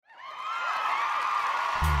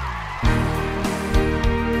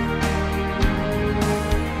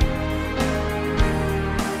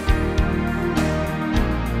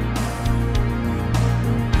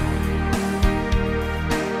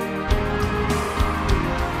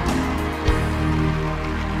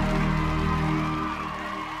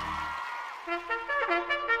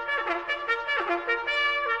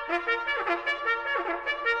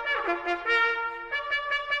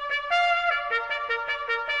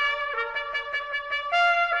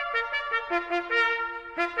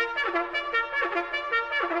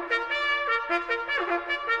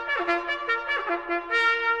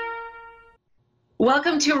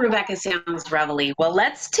Welcome to Rebecca Sounds Reveille. Well,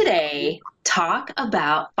 let's today talk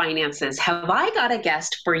about finances. Have I got a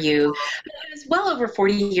guest for you who has well over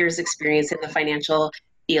 40 years experience in the financial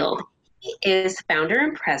field? He is founder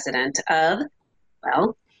and president of,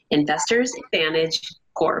 well, Investors Advantage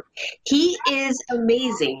Corp. He is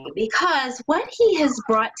amazing because what he has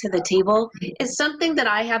brought to the table is something that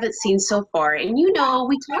I haven't seen so far. And you know,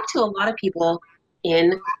 we talk to a lot of people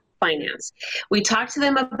in finance. We talk to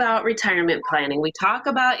them about retirement planning. We talk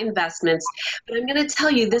about investments, but I'm going to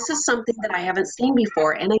tell you, this is something that I haven't seen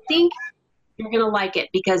before. And I think you're going to like it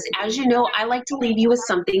because, as you know, I like to leave you with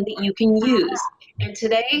something that you can use. And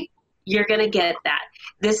today, you're going to get that.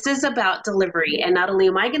 This is about delivery. And not only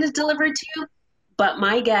am I going to deliver it to you, but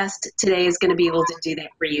my guest today is going to be able to do that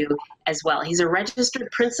for you as well. He's a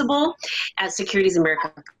registered principal at Securities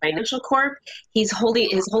America Financial Corp. His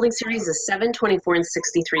holding series is 7, 24, and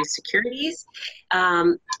 63 securities.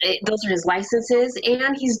 Those are his licenses,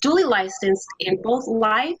 and he's duly licensed in both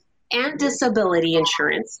life and disability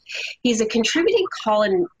insurance. He's a contributing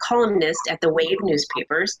columnist at the Wave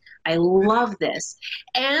newspapers. I love this.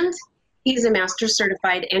 And he's a master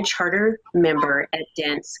certified and charter member at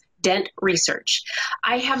Dent Research.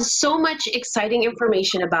 I have so much exciting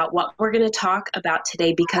information about what we're going to talk about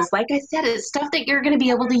today because, like I said, it's stuff that you're going to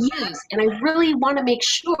be able to use. And I really want to make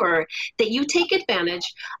sure that you take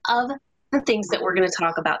advantage of the things that we're going to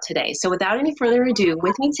talk about today. So without any further ado,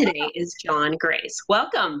 with me today is John Grace.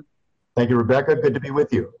 Welcome. Thank you, Rebecca. Good to be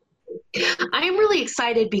with you. I am really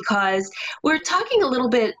excited because we're talking a little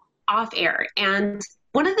bit off air. And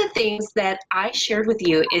one of the things that I shared with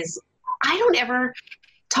you is I don't ever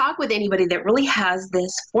talk with anybody that really has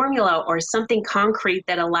this formula or something concrete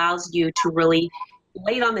that allows you to really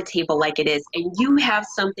lay it on the table like it is. And you have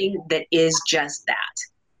something that is just that.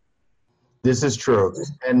 This is true.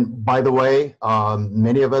 And by the way,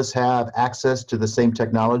 many of us have access to the same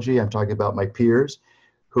technology. I'm talking about my peers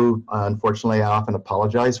who unfortunately I often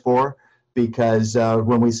apologize for because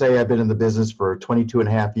when we say I've been in the business for 22 and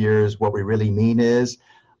a half years, what we really mean is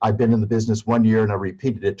I've been in the business 1 year and I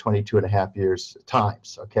repeated it 22 and a half years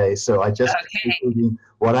times. Okay, so I just keep repeating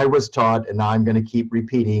what I was taught, and now I'm going to keep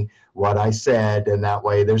repeating what I said, and that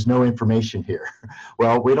way there's no information here.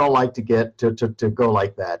 Well, we don't like to get to go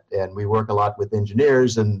like that, and we work a lot with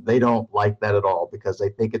engineers, and they don't like that at all because they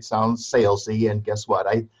think it sounds salesy, and guess what?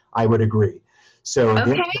 I would agree. So at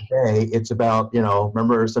the end of the day, it's about,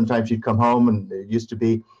 remember sometimes you'd come home and it used to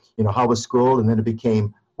be, how was school? And then it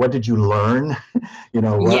became, what did you learn?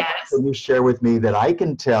 What can you share with me that I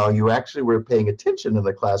can tell you actually were paying attention in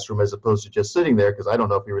the classroom as opposed to just sitting there? Because I don't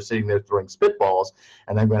know if you were sitting there throwing spitballs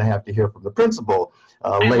and I'm going to have to hear from the principal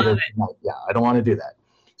later tonight. Yeah, I don't want to do that.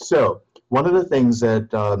 So one of the things that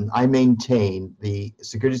I maintain the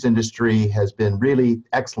securities industry has been really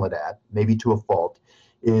excellent at, maybe to a fault,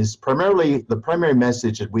 is primarily the primary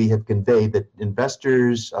message that we have conveyed that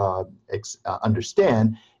investors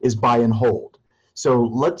understand is buy and hold. So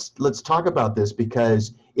let's talk about this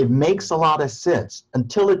because it makes a lot of sense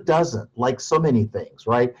until it doesn't, like so many things,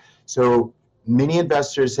 right? So many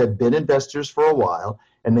investors have been investors for a while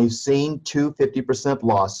and they've seen 50%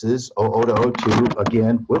 losses, 00 to 02,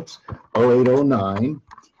 again, 08, 09,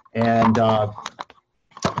 and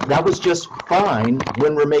that was just fine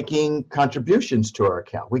when we're making contributions to our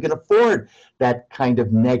account. We can afford that kind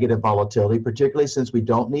of negative volatility, particularly since we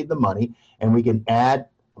don't need the money and we can add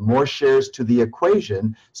more shares to the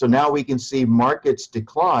equation. So now we can see markets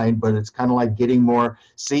decline, but it's kind of like getting more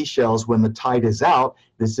seashells when the tide is out.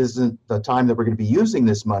 This isn't the time that we're going to be using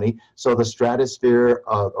this money. So the stratosphere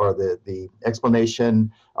or the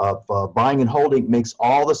explanation of buying and holding makes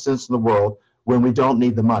all the sense in the world when we don't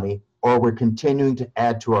need the money or we're continuing to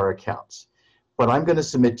add to our accounts. But I'm going to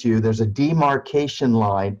submit to you, there's a demarcation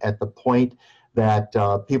line at the point that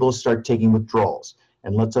people start taking withdrawals.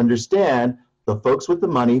 And let's understand, the folks with the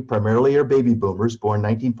money primarily are baby boomers born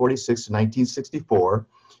 1946 to 1964.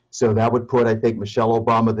 So that would put, I think, Michelle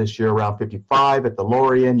Obama this year around 55 at the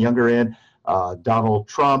lower end, younger end, Donald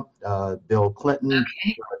Trump, Bill Clinton,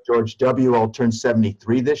 George W. all turned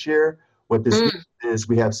 73 this year. What this means is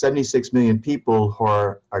we have 76 million people who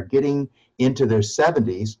are getting into their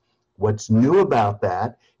 70s. What's new about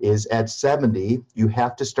that is at 70, you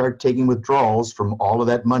have to start taking withdrawals from all of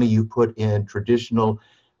that money you put in traditional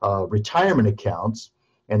retirement accounts.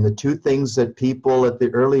 And the two things that people at the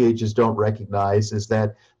early ages don't recognize is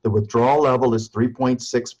that the withdrawal level is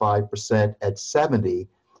 3.65% at 70,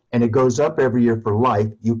 and it goes up every year for life.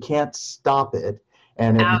 You can't stop it.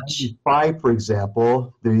 And at Ouch. 95, for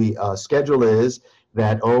example, the schedule is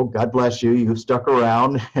that, oh, God bless you, you've stuck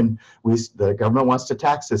around and the government wants to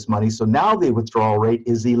tax this money. So now the withdrawal rate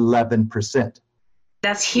is 11%.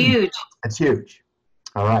 That's huge. That's huge.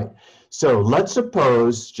 All right. So let's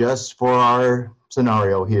suppose, just for our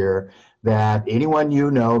scenario here, that anyone you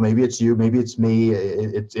know, maybe it's you, maybe it's me,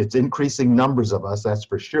 it's increasing numbers of us, that's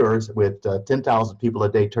for sure, with 10,000 people a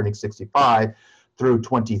day turning 65 through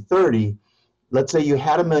 2030. Let's say you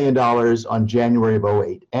had $1 million on January of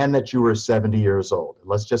 '08 and that you were 70 years old.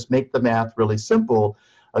 Let's just make the math really simple,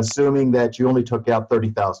 assuming that you only took out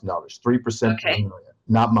 $30,000, 3% of $1 million,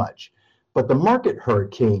 not much. But the market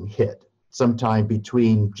hurricane hit sometime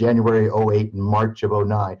between January '08 and March of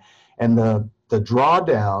 '09. And the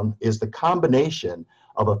drawdown is the combination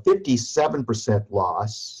of a 57%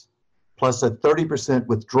 loss plus a 30%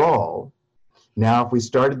 withdrawal. Now, if we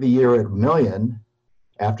started the year at $1 million,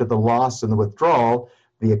 after the loss and the withdrawal,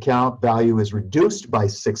 the account value is reduced by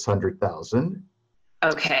 $600,000.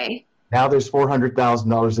 Okay. Now there's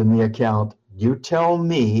 $400,000 in the account. You tell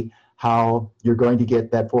me how you're going to get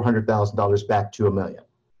that $400,000 back to $1 million.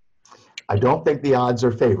 I don't think the odds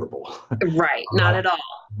are favorable. Right. Not at all.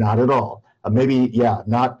 Not at all. Maybe, yeah,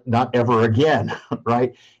 not ever again,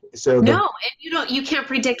 right? So no, and you can't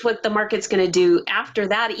predict what the market's going to do after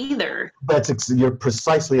that either. You're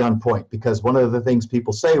precisely on point, because one of the things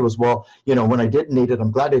people say was, well, when I didn't need it,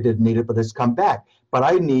 I'm glad I didn't need it, but it's come back. But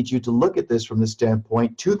I need you to look at this from the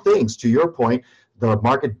standpoint, two things. To your point, the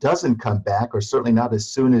market doesn't come back, or certainly not as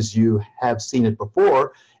soon as you have seen it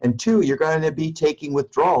before. And two, you're going to be taking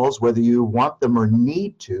withdrawals, whether you want them or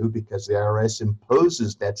need to, because the IRS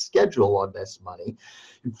imposes that schedule on this money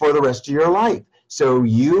for the rest of your life. So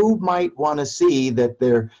you might want to see that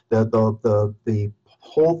the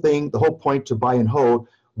whole thing, the whole point to buy and hold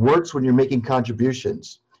works when you're making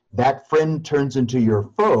contributions. That friend turns into your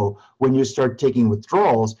foe when you start taking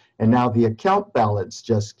withdrawals, and now the account balance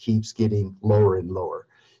just keeps getting lower and lower.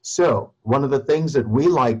 So one of the things that we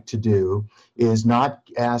like to do is not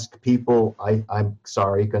ask people, I'm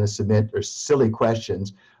sorry, going to submit or silly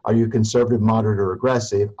questions. Are you conservative, moderate, or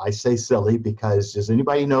aggressive? I say silly because does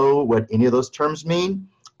anybody know what any of those terms mean?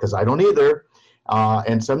 Because I don't either.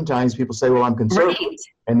 And sometimes people say, well, I'm conservative, right,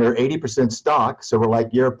 and they're 80% stock. So we're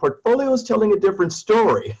like, your portfolio is telling a different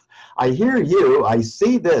story. I hear you, I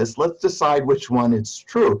see this, let's decide which one is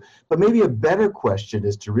true. But maybe a better question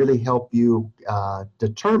is to really help you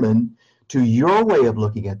determine, to your way of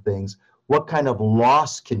looking at things, what kind of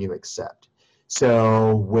loss can you accept?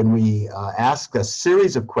 So when we ask a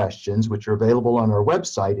series of questions, which are available on our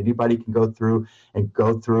website, anybody can go through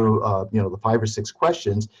the 5 or 6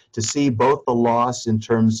 questions to see both the loss in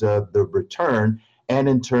terms of the return and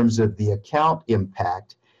in terms of the account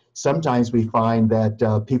impact. Sometimes we find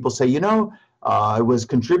that people say, I was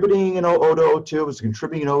contributing in 2002, I was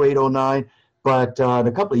contributing in 08, 09, but in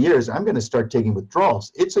a couple of years, I'm going to start taking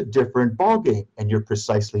withdrawals. It's a different ballgame, and you're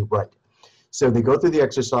precisely right. So they go through the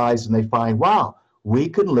exercise and they find, wow, we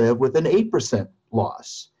could live with an 8%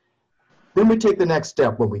 loss. Then we take the next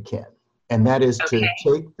step when we can, and that is to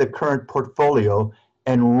take the current portfolio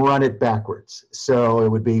and run it backwards. So it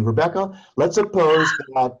would be, Rebecca, let's suppose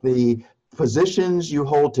that the positions you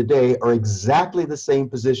hold today are exactly the same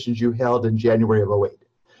positions you held in January of '08.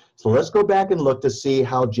 So let's go back and look to see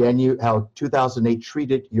how 2008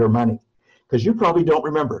 treated your money, because you probably don't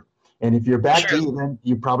remember. And if you're back even,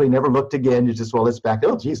 you probably never looked again. You just, well, it's back.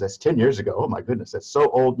 Oh, geez, that's 10 years ago. Oh, my goodness, that's so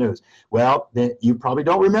old news. Well, then you probably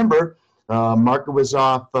don't remember. Market was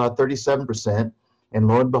off 37%. And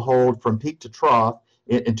lo and behold, from peak to trough,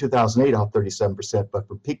 in 2008, off 37%. But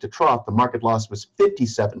from peak to trough, the market loss was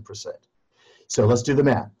 57%. So let's do the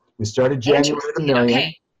math. We started January at $1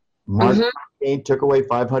 million. Market gain took away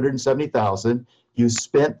 570,000. You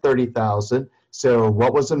spent 30,000. So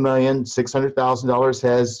what was $1 million? $600,000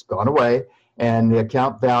 has gone away, and the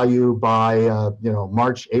account value by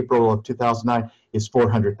March, April of 2009 is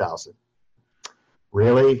 400,000.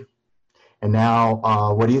 Really? And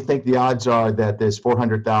now, what do you think the odds are that this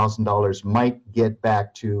 $400,000 might get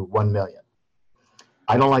back to $1 million?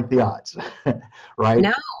 I don't like the odds, right?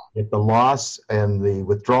 No. If the loss and the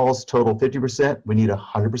withdrawals total 50%, we need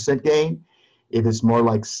 100% gain. If it's more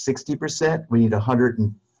like 60%, we need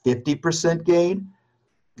 150% gain.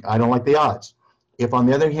 I don't like the odds. If, on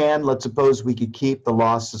the other hand, let's suppose we could keep the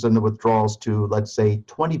losses and the withdrawals to, let's say,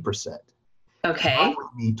 20%. Okay.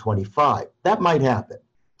 We need 25. That might happen,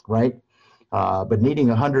 right? But needing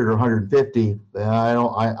 100 or 150, I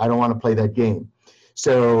don't want to play that game.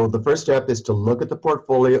 So the first step is to look at the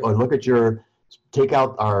portfolio, or take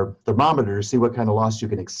out our thermometer to see what kind of loss you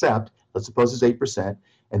can accept. Let's suppose it's 8%.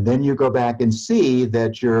 and then you go back and see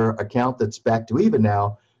that your account that's back to even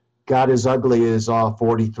now got as ugly as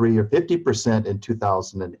 43 or 50% in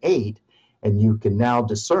 2008, and you can now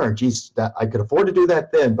discern, geez, that I could afford to do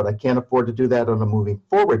that then, but I can't afford to do that on a moving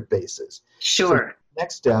forward basis. Sure. So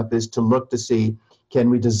next step is to look to see, can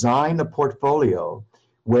we design a portfolio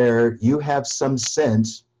where you have some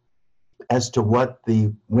sense as to what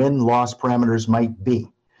the win-loss parameters might be.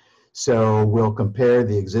 So we'll compare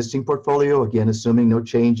the existing portfolio, again, assuming no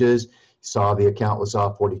changes. Saw the account was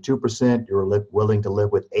off 42%, you were willing to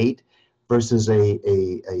live with 8, versus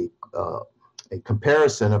a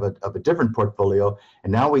comparison of a different portfolio.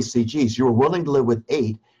 And now we see, geez, you were willing to live with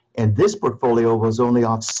 8, and this portfolio was only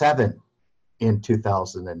off 7 in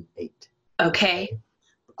 2008. Okay.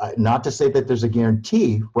 Not to say that there's a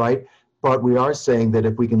guarantee, right? But we are saying that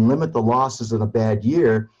if we can limit the losses in a bad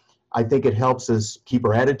year, I think it helps us keep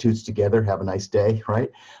our attitudes together, have a nice day, right?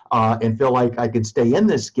 And feel like I can stay in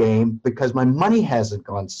this game because my money hasn't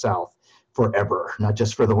gone south forever, not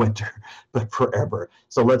just for the winter, but forever.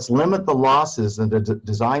 So let's limit the losses and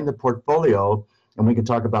design the portfolio, and we can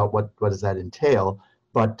talk about what does that entail,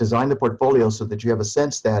 but design the portfolio so that you have a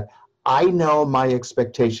sense that I know my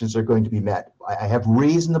expectations are going to be met. I have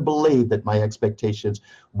reason to believe that my expectations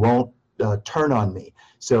won't turn on me.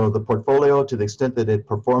 So the portfolio, to the extent that it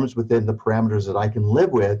performs within the parameters that I can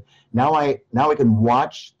live with, now I can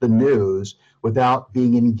watch the news without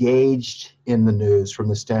being engaged in the news from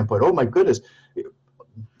the standpoint, oh my goodness,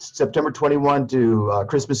 September 21 to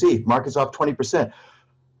Christmas Eve, market's off 20%.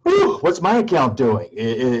 Whew, what's my account doing?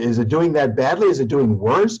 Is it doing that badly? Is it doing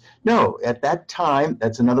worse? No, at that time,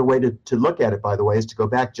 that's another way to look at it, by the way, is to go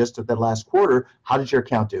back just at that last quarter. How did your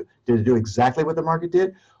account do? Did it do exactly what the market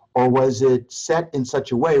did? Or was it set in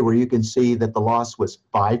such a way where you can see that the loss was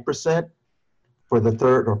 5% for the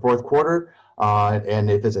third or fourth quarter?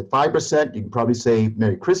 And if it's at 5%, you can probably say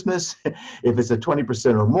Merry Christmas. If it's at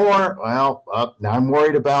 20% or more, well, now I'm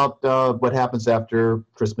worried about what happens after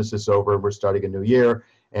Christmas is over and we're starting a new year,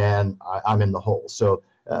 and I'm in the hole. So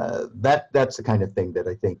that's the kind of thing that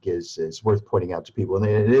I think is worth pointing out to people, and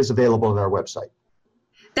it is available on our website.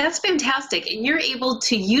 That's fantastic. And you're able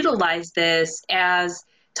to utilize this as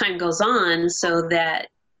time goes on so that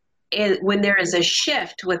when there is a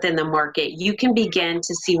shift within the market, you can begin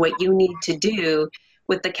to see what you need to do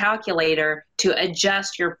with the calculator to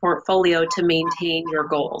adjust your portfolio to maintain your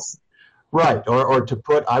goals. Right, or to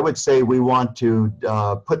put, I would say we want to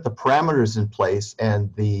put the parameters in place and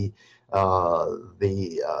the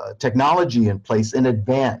technology in place in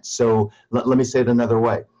advance. So let me say it another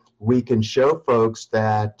way. We can show folks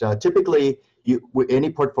that typically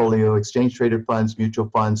any portfolio, exchange traded funds, mutual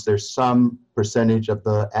funds, there's some percentage of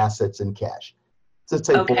the assets in cash. So let's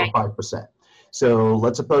say 4 or 5%. So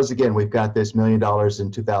let's suppose, again, we've got this $1 million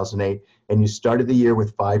in 2008, and you started the year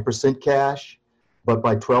with 5% cash, but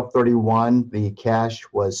by 12/31, the cash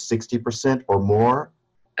was 60% or more.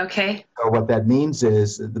 Okay. So what that means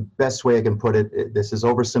is, the best way I can put it, this is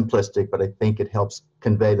oversimplistic, but I think it helps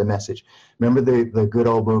convey the message. Remember the good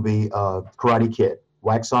old movie Karate Kid,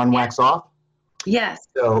 wax on, wax off? Yes.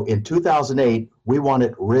 So in 2008, we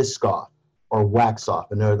wanted risk off or wax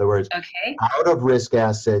off. In other words, out of risk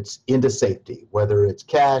assets into safety, whether it's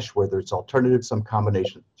cash, whether it's alternatives, some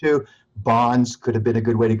combination of the two. Bonds could have been a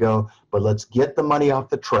good way to go, but let's get the money off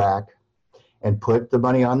the track and put the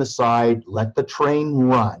money on the side, let the train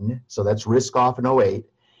run. So that's risk off in 08.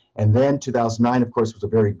 And then 2009, of course, was a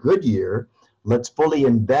very good year. Let's fully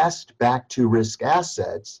invest back to risk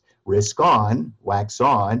assets, risk on, wax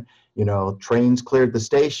on. You know, trains cleared the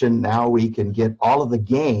station. Now we can get all of the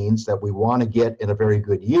gains that we want to get in a very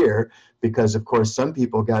good year, because, of course, some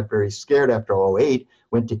people got very scared after 08,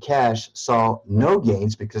 went to cash, saw no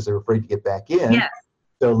gains because they were afraid to get back in. Yes.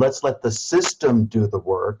 So let's let the system do the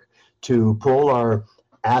work to pull our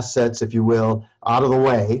assets, if you will, out of the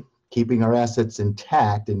way, keeping our assets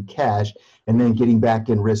intact in cash, and then getting back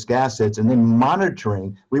in risk assets, and then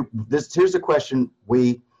monitoring. Here's the question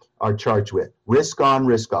we are charged with: risk on,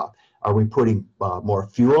 risk off. Are we putting more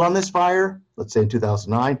fuel on this fire, let's say in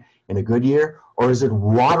 2009, in a good year, or is it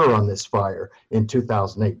water on this fire in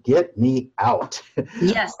 2008? Get me out.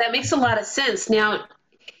 Yes, that makes a lot of sense. Now,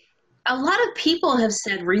 a lot of people have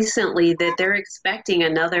said recently that they're expecting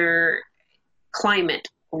another climate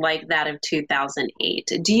like that of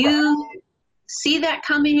 2008. Do you see that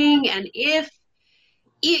coming? And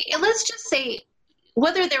let's just say,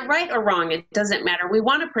 whether they're right or wrong, it doesn't matter. We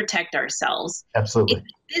want to protect ourselves. Absolutely.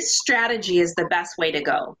 This strategy is the best way to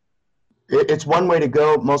go. It's one way to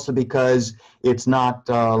go, mostly because it's not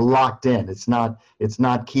locked in. It's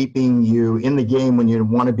not keeping you in the game when you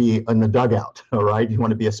want to be in the dugout. All right, you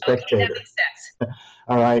want to be a spectator. Okay, that makes sense.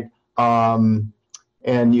 All right. Um,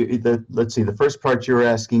 and let's see, the first part you're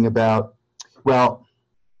asking about, well,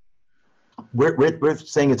 we're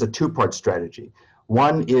saying it's a two-part strategy.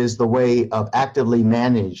 One is the way of actively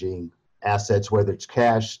managing assets, whether it's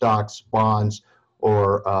cash, stocks, bonds,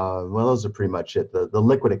 or well, those are pretty much it. The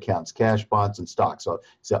liquid accounts, cash, bonds, and stocks.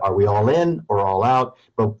 So are we all in or all out?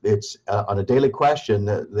 But it's on a daily question.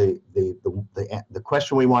 The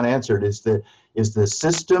question we want answered is the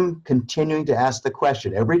system continuing to ask the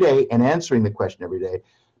question every day and answering the question every day?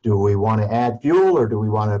 Do we want to add fuel, or do we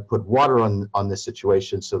want to put water on this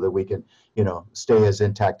situation so that we can, stay as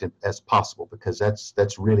intact as possible? Because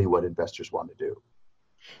that's really what investors want to do.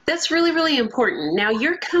 That's really, really important. Now,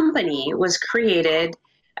 your company was created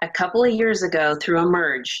a couple of years ago through a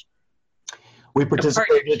merge, We a participated.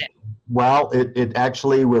 partnership. Well, it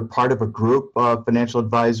actually, we're part of a group of financial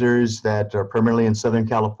advisors that are primarily in Southern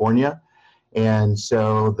California. And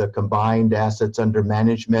so the combined assets under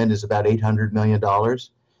management is about $800 million.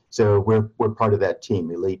 So we're part of that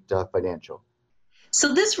team, Elite Financial.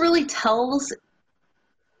 So this really tells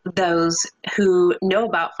those who know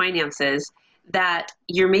about finances that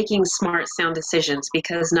you're making smart, sound decisions,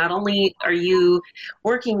 because not only are you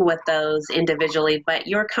working with those individually, but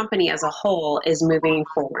your company as a whole is moving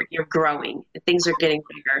forward. You're growing. Things are getting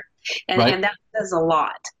bigger. Right. And that says a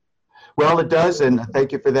lot. Well, it does, and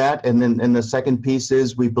thank you for that. And the second piece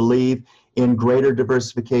is we believe in greater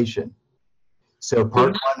diversification. So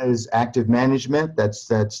part one is active management. That's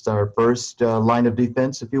our first line of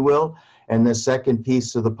defense, if you will. And the second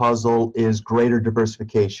piece of the puzzle is greater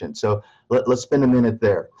diversification. So let's spend a minute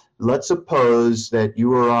there. Let's suppose that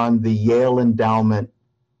you are on the Yale Endowment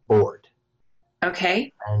Board.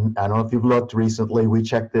 Okay. And I don't know if you've looked recently. We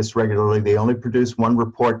check this regularly. They only produce one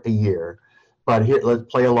report a year. But here, let's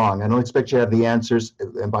play along. I don't expect you to have the answers.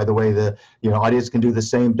 And by the way, the audience can do the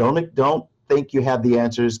same. Don't think you have the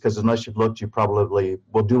answers, because unless you've looked, you probably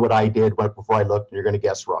will do what I did right before I looked, and you're going to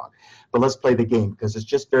guess wrong. But let's play the game, because it's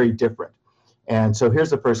just very different. And so here's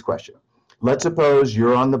the first question. Let's suppose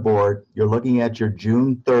you're on the board. You're looking at your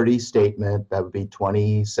June 30 statement. That would be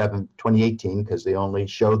 2018, because they only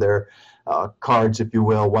show their cards, if you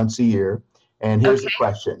will, once a year. And here's the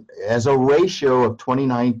question. As a ratio of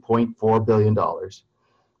 $29.4 billion,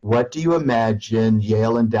 what do you imagine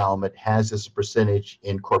Yale Endowment has as a percentage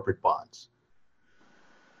in corporate bonds?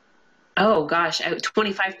 Oh, gosh,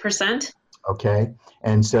 25%? Okay.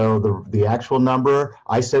 And so the actual number,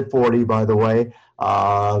 I said 40, by the way. The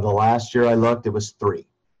last year I looked, it was 3.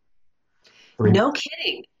 No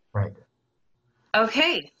kidding. Right.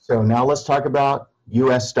 Okay. So now let's talk about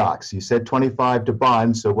U.S. stocks. You said 25 to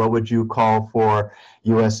bonds, so what would you call for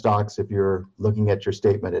U.S. stocks if you're looking at your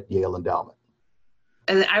statement at Yale Endowment?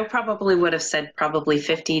 I probably would have said probably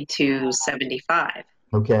 50 to 75.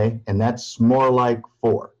 Okay, and that's more like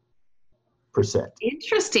 4%.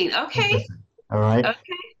 Interesting. Okay. All right. Okay.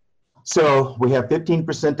 So we have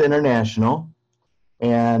 15% international,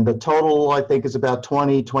 and the total, I think, is about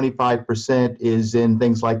 25% is in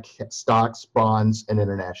things like stocks, bonds, and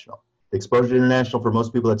international. The exposure to international, for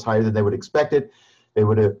most people, that's higher than they would expect it. They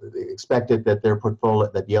would have expected that their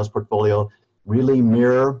portfolio, that Yale's portfolio, really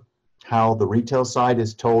mirror how the retail side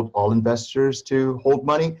has told all investors to hold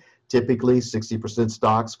money. Typically 60%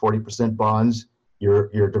 stocks, 40% bonds. You're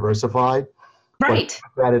diversified. Right.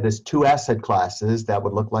 But at it as 2 asset classes that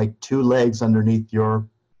would look like 2 legs underneath your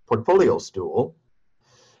portfolio stool.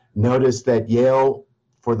 Notice that Yale,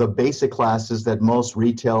 for the basic classes that most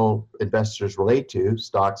retail investors relate to,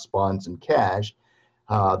 stocks, bonds, and cash,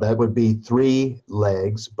 that would be 3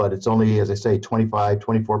 legs, but it's only, as I say,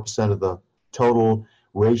 24% of the total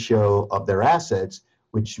ratio of their assets,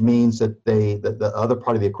 which means that the other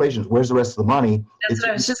part of the equation is, where's the rest of the money? That's what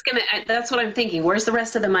I was just going to, that's what I'm thinking. Where's the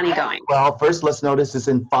rest of the money going? Well, first let's notice it's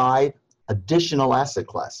in 5 additional asset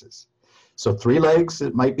classes. So 3 legs,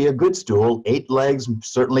 it might be a good stool. 8 legs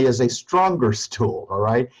certainly is a stronger stool, all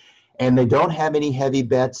right? And they don't have any heavy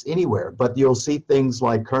bets anywhere, but you'll see things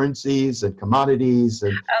like currencies and commodities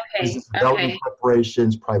and business development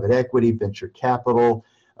corporations, private equity, venture capital,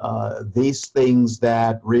 these things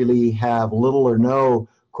that really have little or no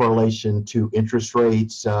correlation to interest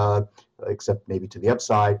rates, except maybe to the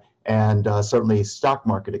upside, and certainly stock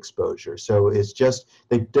market exposure. So it's just,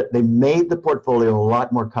 they made the portfolio a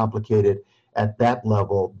lot more complicated at that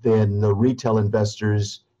level than the retail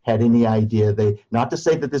investors had any idea. Not to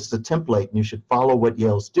say that this is a template and you should follow what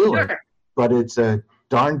Yale's doing, but it's a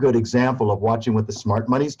darn good example of watching what the smart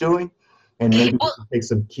money's doing, and maybe take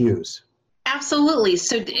some cues. Absolutely.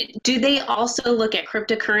 So do they also look at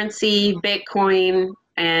cryptocurrency, Bitcoin,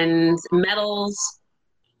 and metals?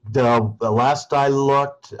 The last I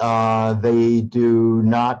looked, they do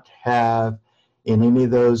not have in any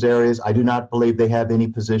of those areas. I do not believe they have any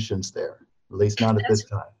positions there, at least not at this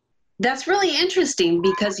time. That's really interesting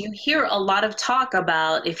because you hear a lot of talk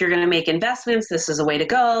about if you're going to make investments, this is a way to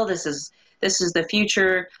go. This is the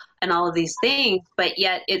future and all of these things, but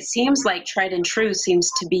yet it seems like tried and true seems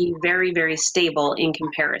to be very, very stable in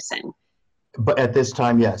comparison. But at this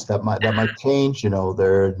time, yes, that might change.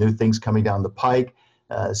 There are new things coming down the pike.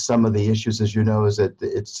 Some of the issues, as you know, is that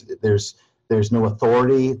there's no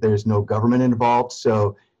authority, there's no government involved,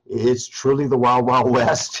 so it's truly the wild, wild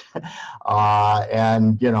west.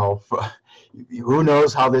 And who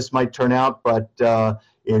knows how this might turn out, but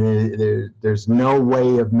there's no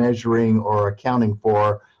way of measuring or accounting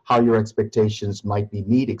for how your expectations might be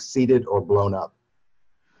met, exceeded, or blown up.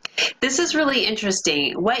 This is really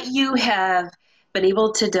interesting. What you have been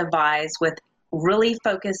able to devise with really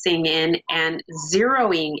focusing in and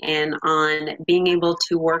zeroing in on being able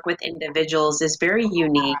to work with individuals is very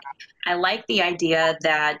unique. I like the idea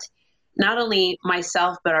that not only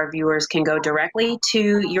myself, but our viewers can go directly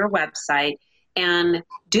to your website and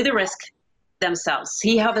do the risk themselves,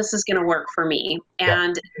 see how this is going to work for me,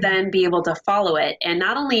 and then be able to follow it. And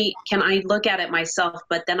not only can I look at it myself,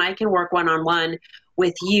 but then I can work one-on-one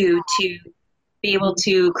with you to be able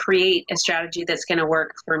to create a strategy that's going to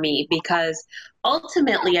work for me. Because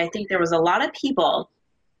ultimately, I think there was a lot of people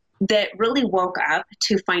that really woke up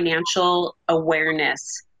to financial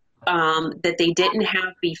awareness that they didn't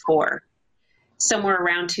have before, somewhere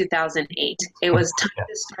around 2008. It was time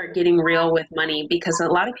to start getting real with money because a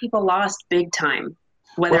lot of people lost big time,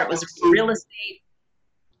 whether it was real estate.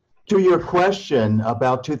 To your question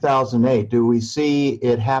about 2008, do we see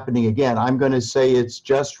it happening again? I'm going to say it's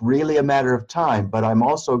just really a matter of time, but I'm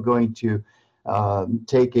also going to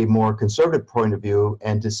take a more conservative point of view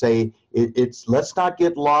and to say let's not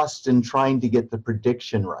get lost in trying to get the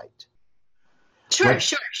prediction right.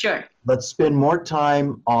 Sure. Let's spend more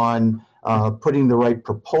time on putting the right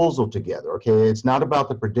proposal together. Okay, it's not about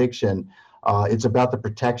the prediction; it's about the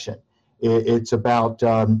protection. It's about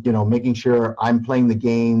making sure I'm playing the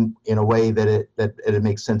game in a way that it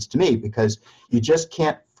makes sense to me, because you just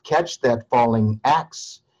can't catch that falling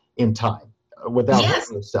axe in time without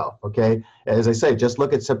hurting yourself. Okay, as I say, just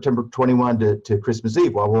look at September 21 to Christmas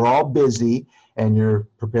Eve. While we're all busy and you're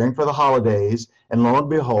preparing for the holidays, and lo and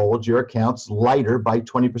behold, your account's lighter by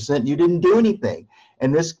 20%. You didn't do anything,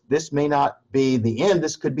 and this may not be the end.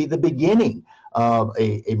 This could be the beginning of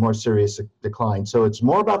a more serious decline. So it's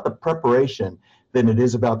more about the preparation than it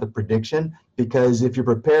is about the prediction, because if you're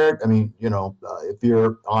prepared, if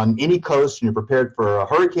you're on any coast and you're prepared for a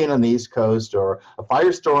hurricane on the East Coast or a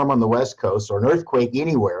firestorm on the West Coast or an earthquake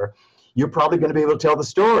anywhere, you're probably going to be able to tell the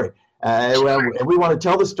story. We want to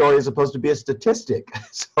tell the story as opposed to be a statistic.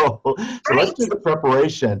 So let's do the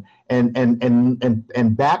preparation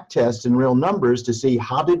and back test in real numbers to see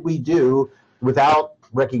how did we do without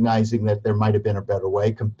recognizing that there might have been a better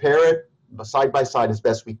way. Compare it side by side as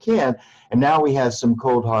best we can, and now we have some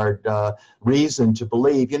cold hard reason to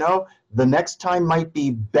believe the next time might be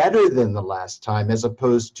better than the last time, as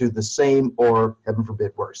opposed to the same or, heaven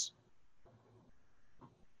forbid, worse.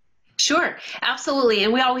 Sure, absolutely.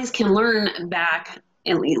 And we always can learn back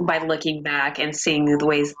by looking back and seeing the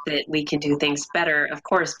ways that we can do things better, of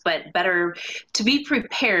course, but better to be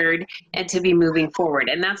prepared and to be moving forward.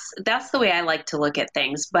 And that's the way I like to look at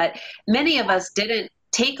things. But many of us didn't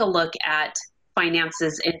take a look at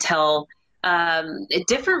finances until at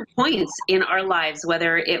different points in our lives,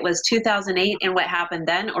 whether it was 2008 and what happened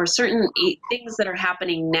then, or certain things that are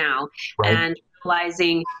happening now, and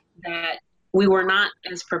realizing that we were not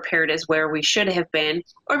as prepared as where we should have been,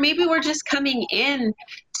 or maybe we're just coming in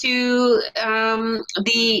to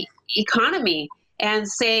the economy and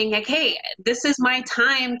saying, like, hey, this is my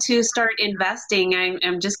time to start investing.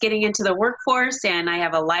 I'm just getting into the workforce and I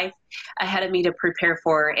have a life ahead of me to prepare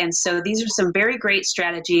for. And so these are some very great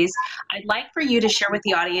strategies. I'd like for you to share with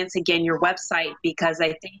the audience again your website, because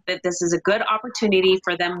I think that this is a good opportunity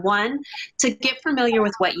for them, one, to get familiar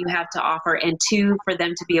with what you have to offer, and two, for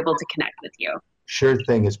them to be able to connect with you. Sure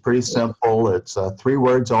thing. It's pretty simple. It's 3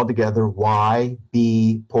 words all together, ybpoor.com.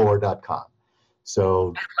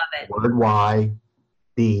 So I love it. Word Y,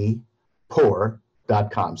 B,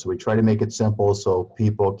 poor.com. So we try to make it simple so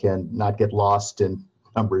people can not get lost in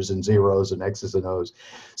numbers and zeros and X's and O's.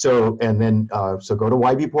 So go to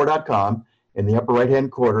ybpoor.com. In the upper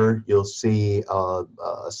right-hand corner, you'll see a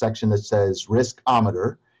section that says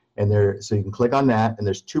Riskometer, so you can click on that, and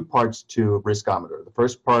there's 2 parts to Riskometer. The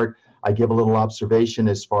first part, I give a little observation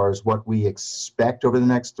as far as what we expect over the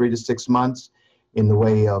next 3 to 6 months. in the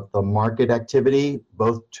way of the market activity,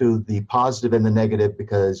 both to the positive and the negative,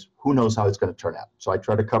 because who knows how it's going to turn out. So I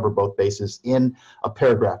try to cover both bases in a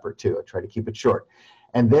paragraph or two. I try to keep it short.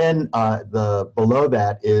 And then the below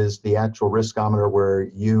that is the actual riskometer, where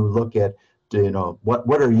you look at,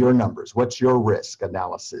 what are your numbers? What's your risk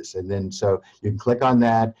analysis? And then so you can click on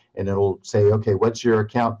that and it'll say, okay, what's your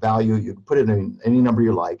account value? You can put it in any number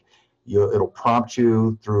you like. It'll prompt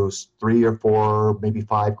you through 3 or 4, maybe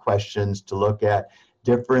 5 questions to look at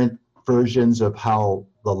different versions of how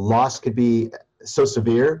the loss could be so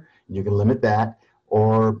severe. You can limit that,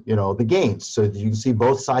 or the gains, so that you can see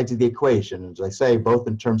both sides of the equation. As I say, both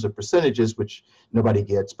in terms of percentages, which nobody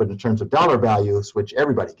gets, but in terms of dollar values, which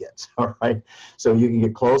everybody gets. All right, so you can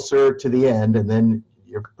get closer to the end, and then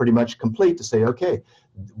you're pretty much complete to say, okay,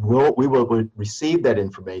 we will receive that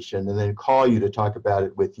information and then call you to talk about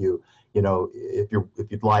it with you. If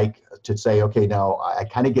you'd like to say, okay, now I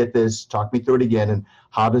kind of get this, talk me through it again, and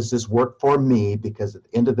how does this work for me? Because at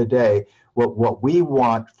the end of the day, what we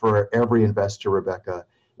want for every investor, Rebecca,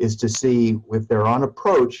 is to see if they're on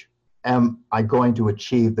approach, am I going to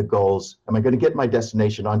achieve the goals? Am I going to get my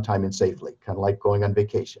destination on time and safely? Kind of like going on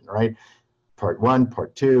vacation, right? Part 1,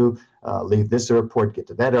 part 2, leave this airport, get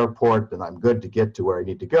to that airport, and I'm good to get to where I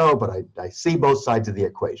need to go, but I see both sides of the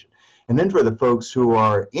equation. And then for the folks who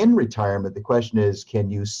are in retirement, the question is, can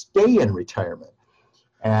you stay in retirement?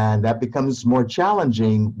 And that becomes more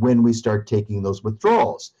challenging when we start taking those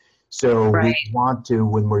withdrawals. So Right. we want to,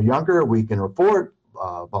 when we're younger, we can afford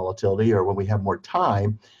volatility, or when we have more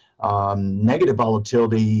time. Negative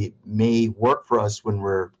volatility may work for us when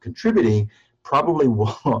we're contributing, probably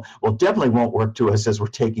definitely won't work to us as we're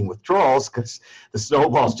taking withdrawals, because the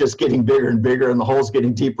snowball's just getting bigger and bigger and the hole's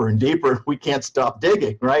getting deeper and deeper. We can't stop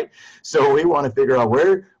digging, right? So we want to figure out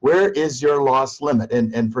where is your loss limit.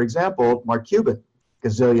 And for example, Mark Cuban,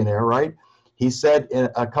 gazillionaire, right? He said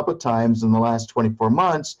a couple of times in the last 24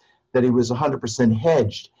 months that he was 100%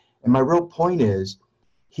 hedged. And my real point is,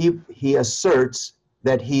 he asserts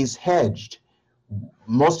that he's hedged.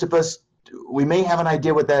 Most of us, we may have an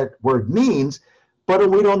idea what that word means, but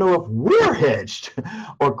we don't know if we're hedged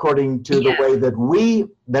according to the way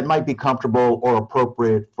that might be comfortable or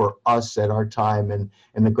appropriate for us at our time and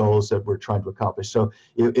the goals that we're trying to accomplish. So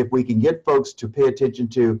if we can get folks to pay attention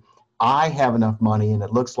to, I have enough money and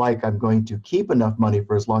it looks like I'm going to keep enough money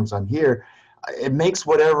for as long as I'm here, it makes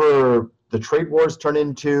whatever the trade wars turn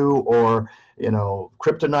into, or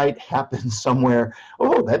kryptonite happens somewhere.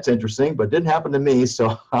 Oh, that's interesting, but it didn't happen to me,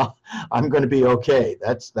 so I'm going to be okay.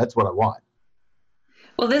 That's what I want.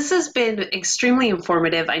 Well, this has been extremely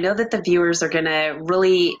informative. I know that the viewers are going to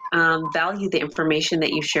really value the information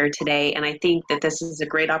that you shared today, and I think that this is a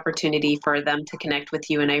great opportunity for them to connect with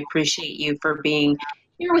you, and I appreciate you for being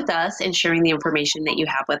here with us and sharing the information that you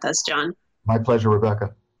have with us, John. My pleasure,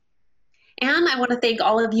 Rebecca. And I want to thank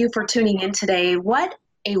all of you for tuning in today. What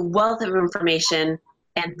a wealth of information,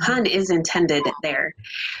 and pun is intended there.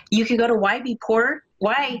 You can go to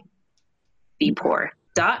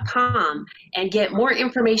ybpoor.com and get more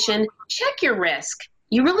information. Check your risk.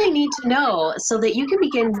 You really need to know so that you can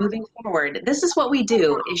begin moving forward. This is what we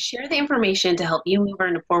do, is share the information to help you move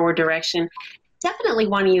in a forward direction. I definitely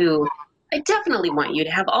want you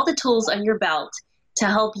to have all the tools on your belt to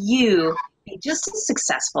help you be just as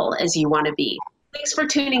successful as you want to be. Thanks for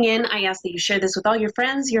tuning in. I ask that you share this with all your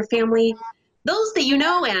friends, your family, those that you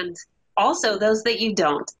know, and also those that you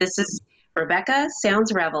don't. This is Rebecca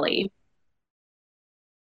Sounds Reveille.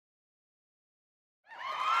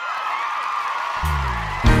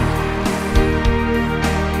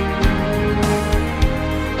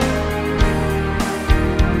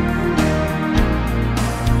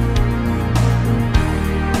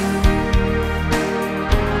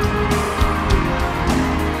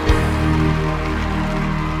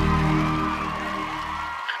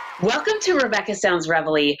 Welcome to Rebecca Sounds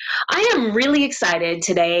Reveille. I am really excited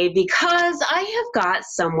today because I have got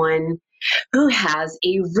someone who has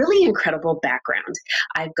a really incredible background.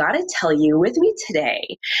 I've got to tell you, with me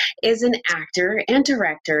today is an actor and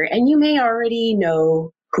director, and you may already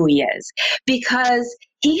know who he is because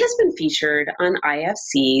he has been featured on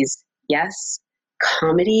IFC's, yes,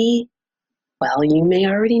 comedy. Well, you may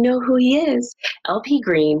already know who he is. LP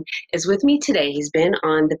Green is with me today. He's been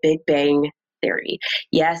on The Big Bang Theory.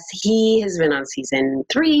 Yes, he has been on season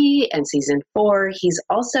 3 and season 4. He's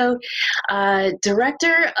also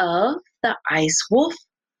director of The Ice Wolf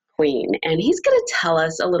Queen, and he's going to tell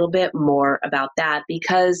us a little bit more about that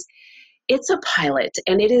because it's a pilot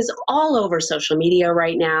and it is all over social media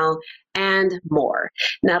right now and more.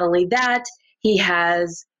 Not only that, he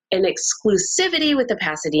has an exclusivity with the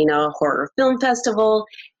Pasadena Horror Film Festival.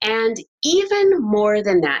 And even more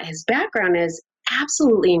than that, his background is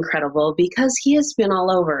absolutely incredible because he has been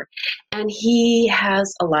all over and he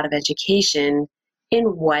has a lot of education in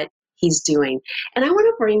what he's doing. And I want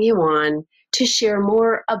to bring him on to share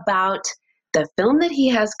more about the film that he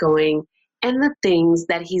has going and the things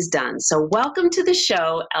that he's done. So welcome to the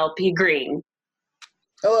show, LP Green.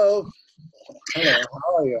 Hello. Hello.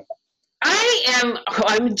 How are you?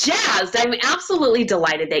 I'm jazzed. I'm absolutely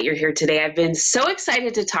delighted that you're here today. I've been so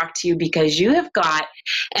excited to talk to you because you have got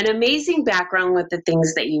an amazing background with the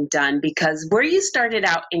things that you've done, because where you started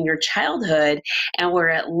out in your childhood and where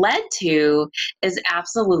it led to is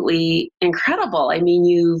absolutely incredible. I mean,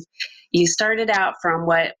 you started out from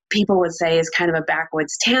what people would say is kind of a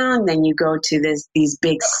backwoods town, then you go to these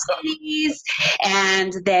big cities,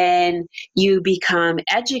 and then you become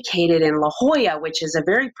educated in La Jolla, which is a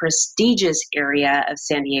very prestigious area of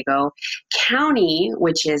San Diego County,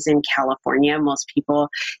 which is in California. Most people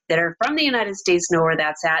that are from the United States know where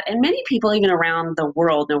that's at, and many people even around the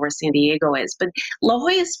world know where San Diego is. But La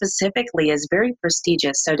Jolla specifically is very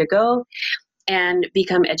prestigious. So to go and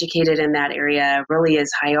become educated in that area really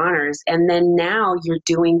is high honors. And then now you're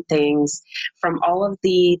doing things from all of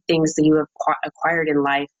the things that you have acquired in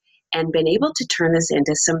life and been able to turn this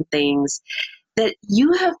into some things that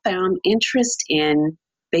you have found interest in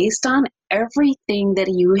based on everything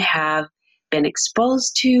that you have been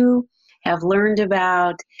exposed to, have learned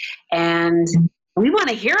about, and we want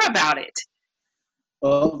to hear about it.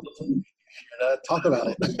 Well, talk about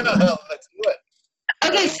it. Let's do it.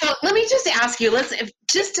 Okay, so let me just ask you,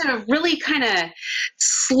 just to really kind of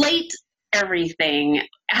slate everything,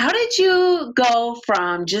 how did you go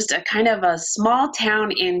from just a kind of a small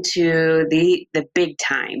town into the big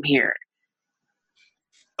time here?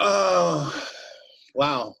 Oh,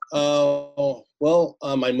 wow. Well,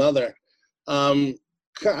 my mother,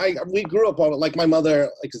 we grew up like my mother,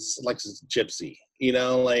 like a gypsy,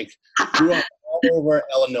 grew up all over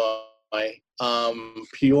Illinois,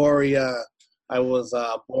 Peoria. I was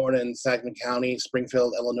born in Saginaw County,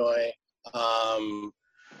 Springfield, Illinois. I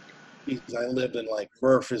lived in like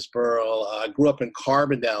Murfreesboro. I grew up in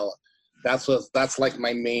Carbondale. That's like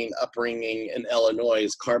my main upbringing in Illinois,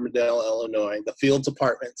 is Carbondale, Illinois, the Fields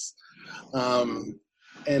Apartments. And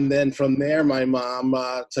then from there, my mom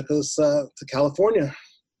took us to California.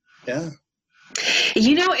 Yeah.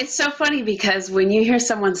 It's so funny because when you hear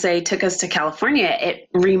someone say took us to California, it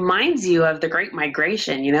reminds you of the Great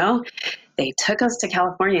Migration, They took us to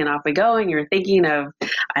California and off we go, and you're thinking of,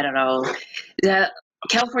 I don't know, the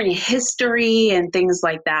California history and things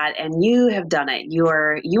like that, and you have done it. You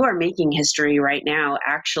are making history right now,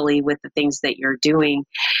 actually, with the things that you're doing.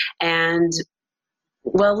 And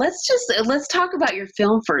well, let's talk about your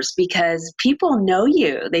film first, because people know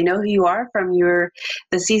you. They know who you are from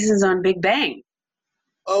the seasons on Big Bang.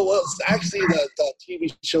 Oh, well, it's actually the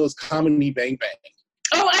TV show is Comedy Bang Bang.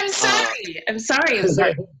 Oh, I'm sorry.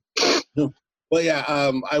 Well, yeah,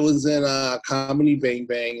 I was in Comedy Bang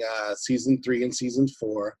Bang season 3 and season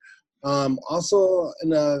 4. Also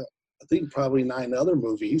in I think probably 9 other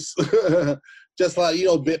movies. Just like,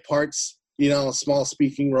 bit parts, small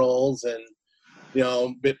speaking roles, and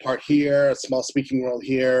bit part here, a small speaking role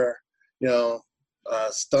here, doing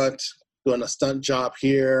a stunt job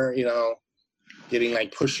here, getting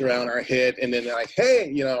like pushed around our head, and then like,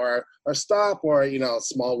 hey, or stop, or a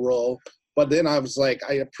small role. But then I was like,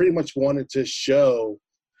 I pretty much wanted to show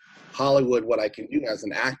Hollywood what I can do as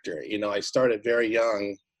an actor. I started very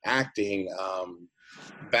young acting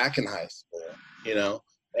back in high school, and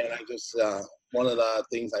I just, one of the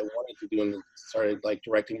things I wanted to do and started like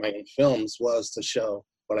directing my own films was to show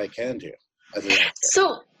what I can do as an actor.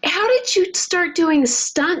 So how did you start doing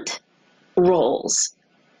stunt roles?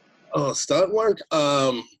 Oh, stunt work?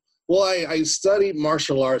 Well, I studied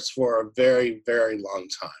martial arts for a very, very long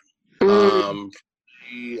time.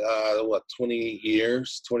 20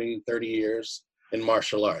 years, 20, 30 years in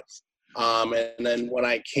martial arts. And then when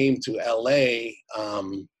I came to LA,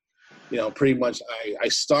 pretty much I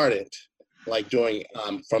started like doing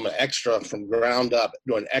from ground up,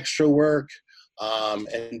 doing extra work,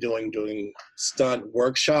 and doing stunt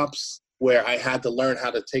workshops where I had to learn how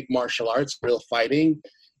to take martial arts, real fighting,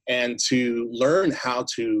 and to learn how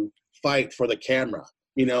to fight for the camera,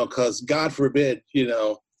 because God forbid,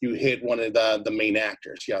 you hit one of the main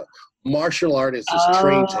actors. Martial artists is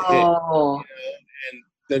trained to hit,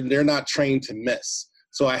 and they're not trained to miss.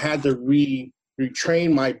 So I had to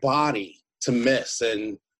retrain my body to miss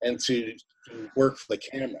and to work for the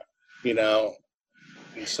camera,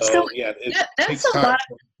 So yeah, it that's takes a time. lot.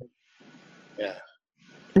 Yeah.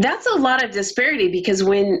 That's a lot of disparity, because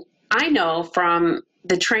when I know from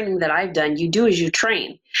the training that I've done, you do as you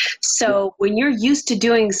train. So when you're used to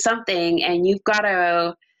doing something and you've got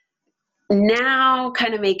to now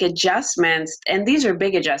kind of make adjustments, and these are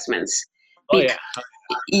big adjustments, Oh yeah.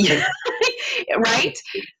 because, right?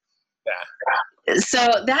 Yeah. So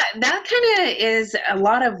that kind of is a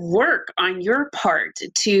lot of work on your part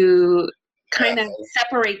to kind of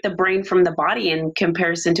separate the brain from the body in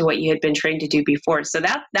comparison to what you had been trained to do before. So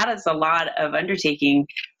that is a lot of undertaking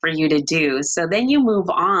for you to do. So then you move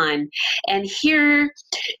on, and here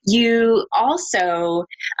you also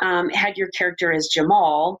had your character as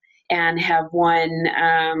Jamal and have won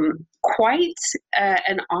quite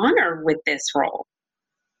an honor with this role.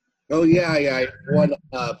 Oh yeah, yeah. I won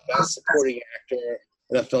Best Supporting Actor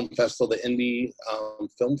in a film festival, the Indie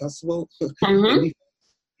Film Festival. Mm-hmm. Indie,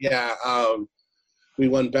 yeah. We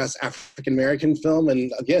won Best African American Film, and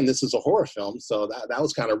again, this is a horror film, so that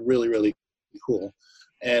was kind of really, really cool.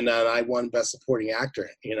 And I won Best Supporting Actor.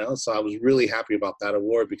 So I was really happy about that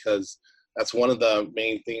award, because that's one of the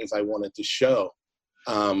main things I wanted to show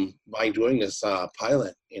by doing this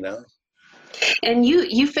pilot. And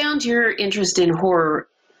you found your interest in horror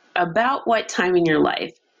about what time in your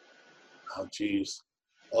life? Oh, geez.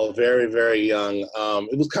 Oh, very, very young.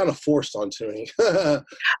 It was kind of forced onto me. Okay,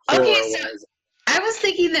 so I was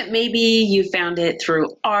thinking that maybe you found it through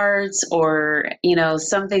arts or,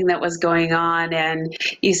 something that was going on, and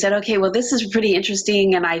you said, okay, well, this is pretty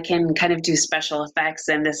interesting and I can kind of do special effects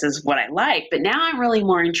and this is what I like. But now I'm really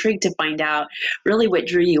more intrigued to find out really what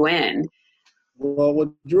drew you in. Well, what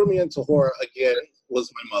drew me into horror, again,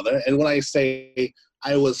 was my mother. And when I say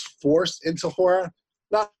I was forced into horror,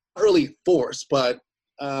 not really forced, but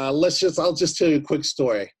I'll just tell you a quick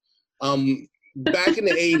story. Back in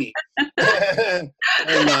the 80s,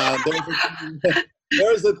 and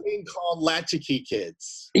there was a thing called latchkey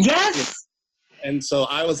kids. Yes. And so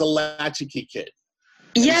I was a latchkey kid.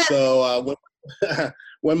 Yes. And so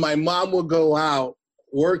when my mom would go out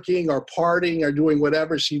working or partying or doing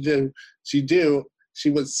whatever she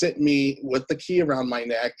would sit me with the key around my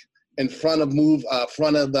neck in front of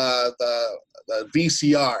the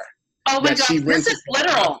VCR. Oh my gosh, this is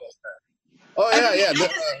literal. Oh yeah, yeah.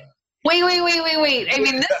 Wait. I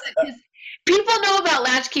mean, this is, people know about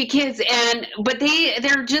latchkey kids, but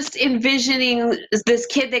they're just envisioning this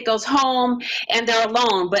kid that goes home and they're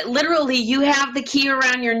alone. But literally, you have the key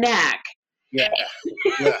around your neck. Yeah.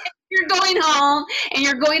 You're going home and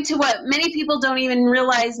you're going to what many people don't even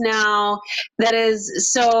realize now that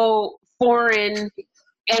is so foreign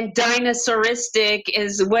and dinosauristic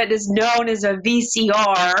is what is known as a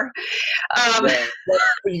VCR.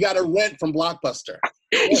 You got to rent from Blockbuster.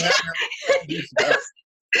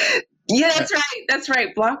 Yeah, that's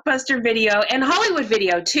right. Blockbuster Video and Hollywood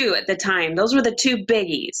Video too at the time. Those were the two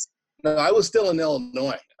biggies. No, I was still in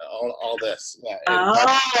Illinois. All this. Yeah,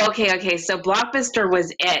 oh, okay. So Blockbuster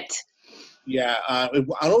was it. Yeah, I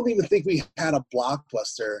don't even think we had a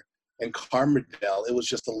Blockbuster in Carmardale. It was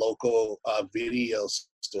just a local video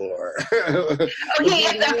store. Okay.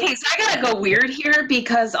 So I gotta go weird here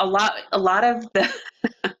because a lot of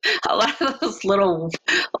those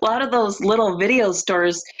little video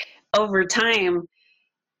stores over time,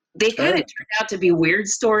 they kind of turned out to be weird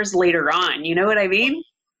stores later on. You know what I mean?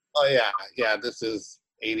 Oh yeah. This is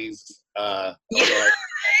 80s. Yeah. This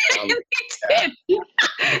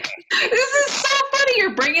is so funny.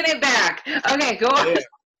 You're bringing it back. Okay, go on. Yeah.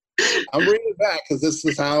 I'm bringing it back because this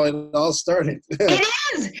is how it all started. It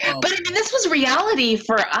is, but I mean, this was reality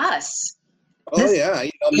for us. Now this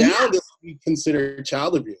would be considered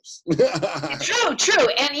child abuse. True,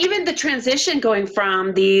 and even the transition going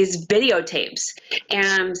from these videotapes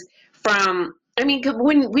and from. I mean,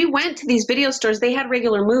 when we went to these video stores, they had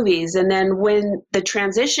regular movies. And then when the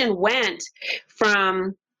transition went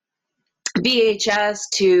from VHS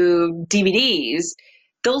to DVDs,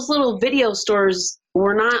 those little video stores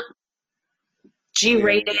were not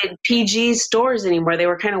G-rated PG stores anymore. They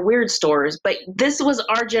were kind of weird stores. But this was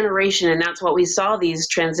our generation, and that's what we saw, these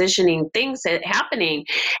transitioning things happening.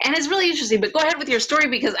 And it's really interesting. But go ahead with your story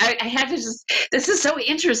because I had to this is so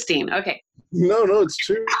interesting. Okay. No, it's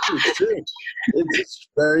true. It's true. It's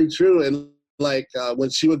very true. And like when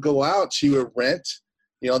she would go out, she would rent,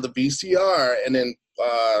 the VCR and then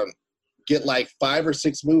get like 5 or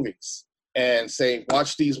 6 movies and say,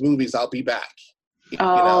 watch these movies, I'll be back.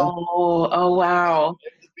 Oh, wow.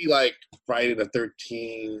 It would be like Friday the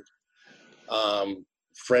 13th,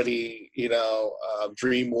 Freddy,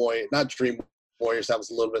 Dream Warrior, not Dream Warriors, that was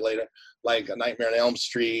a little bit later, like A Nightmare on Elm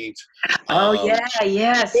Street.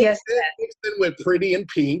 Yes. Mixed in with Pretty in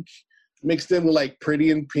Pink,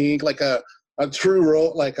 like a a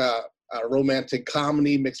true like a romantic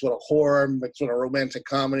comedy mixed with a horror, mixed with a romantic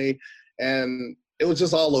comedy, and it was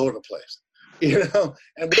just all over the place, you know.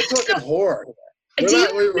 And we're talking horror. We're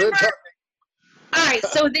talking. All right,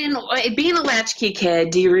 so then being a latchkey kid,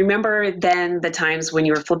 do you remember then the times when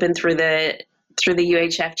you were flipping through the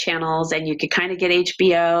UHF channels and you could kind of get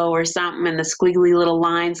HBO or something and the squiggly little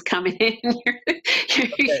lines coming in?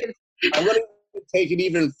 Okay. I'm going to take it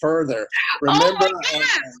even further. Remember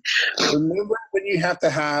when you have to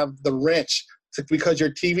have the wrench because your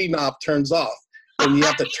TV knob turns off and you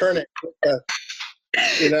have to turn it,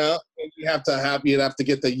 you know, and you have to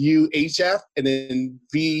get the UHF and then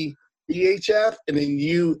VHF and then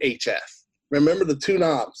UHF. Remember the two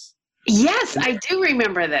knobs? Yes, I do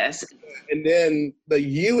remember this. And then the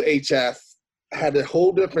UHF had a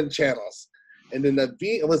whole different channels. And then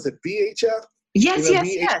was it VHF? Yes, you know,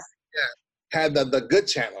 yes. Had the good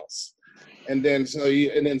channels. And then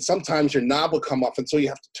sometimes your knob will come off and so you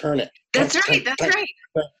have to turn it. That's right.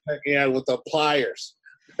 Yeah, with the pliers.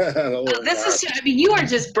 You are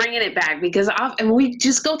just bringing it back because we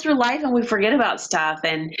just go through life and we forget about stuff.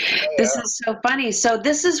 And this is so funny. So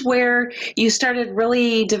this is where you started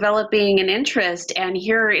really developing an interest, and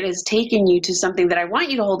here it has taken you to something that I want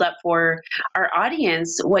you to hold up for our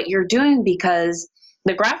audience, what you're doing, because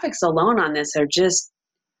the graphics alone on this are just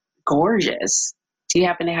gorgeous. Do you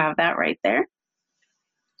happen to have that right there?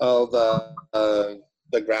 Oh, the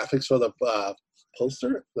graphics for the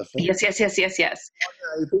poster? The film? Yes.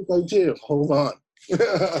 I think I do. Hold on.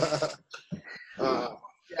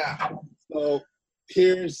 Yeah. So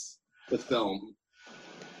here's the film.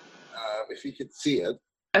 If you could see it.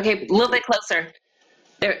 Okay, a little bit closer.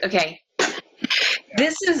 There. Okay.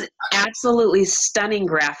 This is absolutely stunning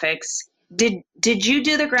graphics. Did you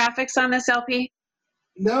do the graphics on this LP?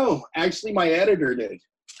 No, actually, my editor did.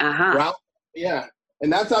 Uh-huh. Yeah,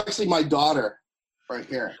 and that's actually my daughter right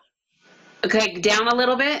here. Okay, down a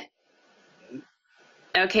little bit.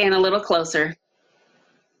 Okay, and a little closer.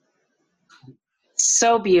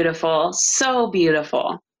 So beautiful. So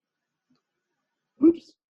beautiful.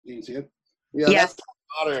 Oops. You can see it? Yeah, yes. That's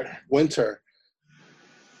my daughter, Winter.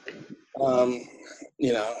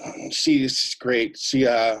 You know, she's great.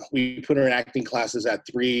 We put her in acting classes at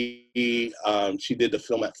 3. She did the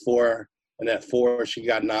film at 4, and at 4 she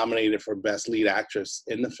got nominated for Best Lead Actress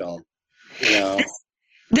in the film. You know,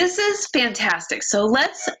 this is fantastic. So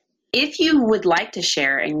if you would like to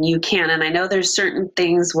share, and you can, and I know there's certain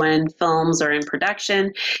things when films are in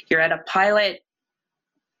production, you're at a pilot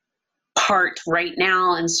part right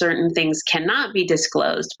now and certain things cannot be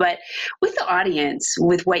disclosed, but with the audience,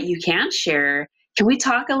 with what you can share, can we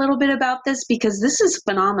talk a little bit about this? Because this is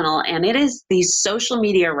phenomenal, and it is the social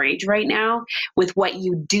media rage right now with what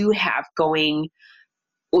you do have going,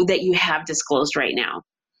 that you have disclosed right now.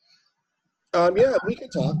 Yeah, we can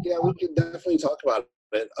talk. Yeah, we can definitely talk about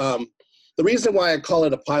it. The reason why I call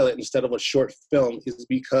it a pilot instead of a short film is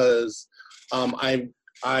because I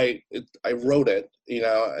wrote it. You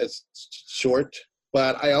know, it's short,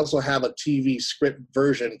 but I also have a TV script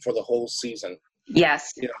version for the whole season.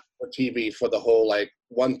 Yes. You know, for TV for the whole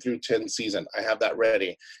 1 through 10 season. I have that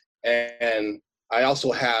ready, and I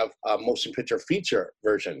also have a motion picture feature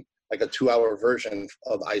version, like a 2-hour version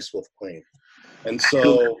of Ice Wolf Queen, and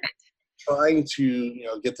so. Trying to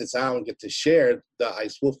get this out and get to share the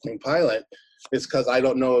Ice Wolf Queen pilot is because I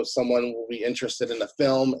don't know if someone will be interested in the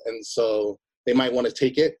film, and so they might want to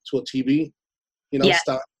take it to a TV,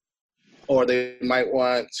 stuff, or they might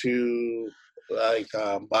want to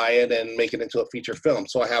buy it and make it into a feature film.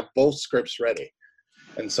 So I have both scripts ready,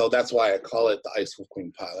 and so that's why I call it the Ice Wolf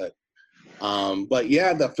Queen pilot. But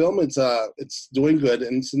yeah, the film it's doing good,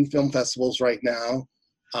 and it's in film festivals right now.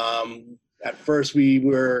 At first, we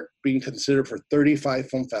were being considered for 35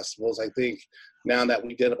 film festivals. I think now that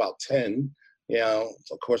we did about 10,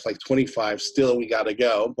 of course, 25, still we got to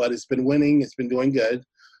go. But it's been winning. It's been doing good.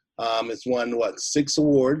 It's won, 6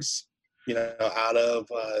 awards, out of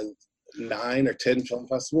 9 or 10 film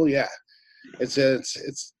festivals. Yeah,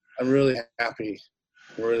 it's. I'm really happy.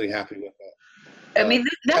 I'm really happy with it. I mean,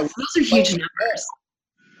 those are huge numbers.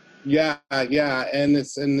 Yeah, and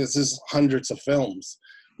this is hundreds of films.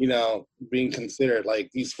 Being considered.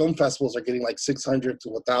 These film festivals are getting 600 to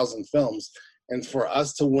 1,000 films, and for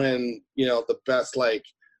us to win, the best,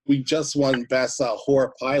 we just won best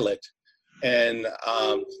horror pilot and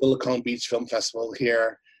Silicon Beach Film Festival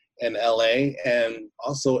here in LA, and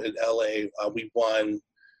also in LA we won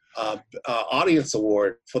audience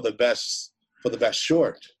award for the best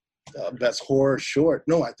short, best horror short.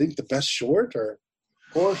 No, I think the best short or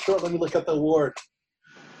horror short. Let me look at the award.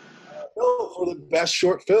 No, for the best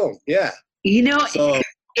short film. Yeah. So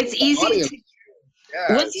it's easy.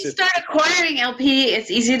 Yeah, Once you start acquiring LP, it's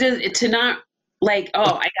easy to not like,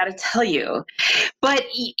 oh, I got to tell you. But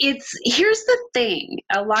here's the thing.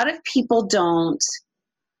 A lot of people don't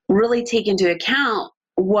really take into account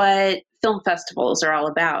what film festivals are all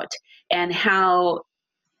about and how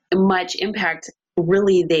much impact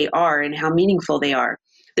really they are and how meaningful they are.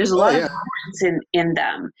 There's a oh lot of yeah, importance in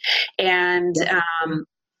them, and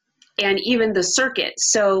and even the circuit.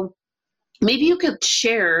 So maybe you could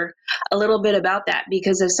share a little bit about that,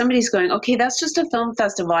 because if somebody's going, okay, that's just a film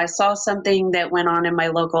festival. I saw something that went on in my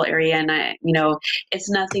local area, and it's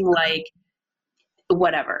nothing like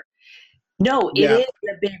whatever. No, it yeah. is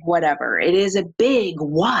a big whatever. It is a big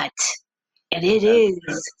what. And it is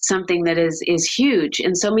something that is huge.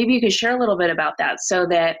 And so maybe you could share a little bit about that, so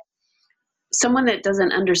that someone that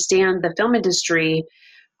doesn't understand the film industry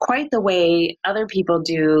quite the way other people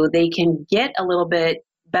do, they can get a little bit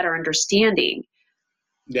better understanding.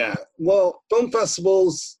 Yeah. Well, film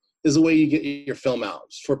festivals is a way you get your film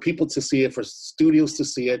out, for people to see it, for studios to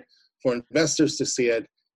see it, for investors to see it.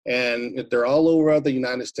 And they're all over the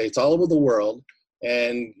United States, all over the world.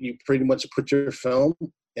 And you pretty much put your film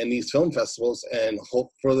in these film festivals and hope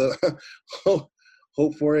for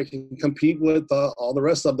hope for it can compete with all the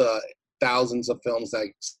rest of the thousands of films that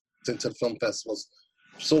get into film festivals.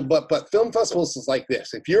 So, but film festivals is like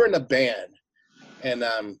this. If you're in a band and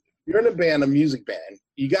you're in a band, a music band,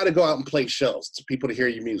 you got to go out and play shows to people to hear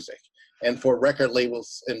your music, and for record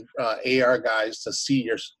labels and AR guys to see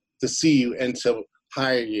you and to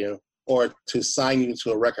hire you or to sign you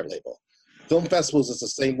to a record label. Film festivals is the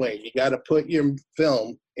same way. You got to put your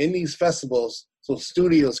film in these festivals so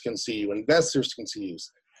studios can see you, investors can see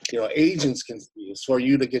you, agents can see you, for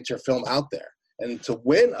you to get your film out there. And to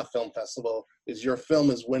win a film festival is your film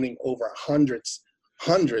is winning over hundreds,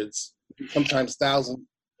 sometimes thousands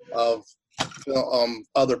of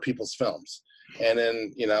other people's films. And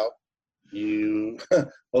then, you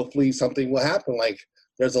hopefully something will happen. Like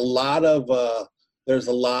there's a lot of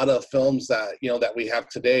films that, that we have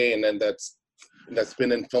today, and then that's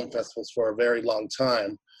been in film festivals for a very long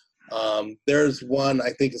time. There's one, I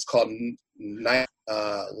think it's called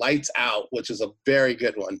Lights Out, which is a very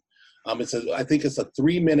good one. I think it's a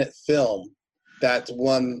 3-minute film that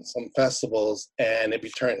won some festivals, and it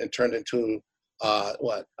turned into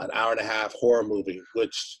an hour and a half horror movie,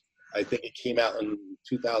 which I think it came out in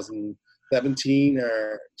 2017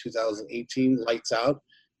 or 2018. Lights Out,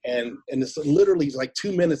 and it's literally like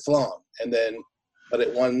 2 minutes long, but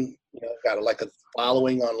it won. Got like a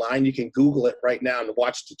following online. You can Google it right now and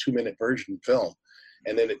watch the 2-minute version film,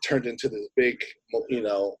 and then it turned into this big,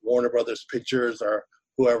 Warner Brothers Pictures or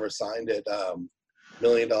whoever signed it, $1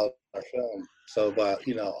 million film. So, but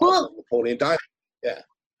also Napoleon Dynamite. Yeah.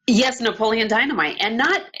 Yes, Napoleon Dynamite, and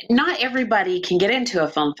not everybody can get into a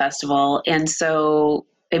film festival, and so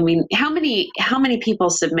I mean, how many people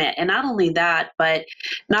submit? And not only that, but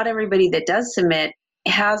not everybody that does submit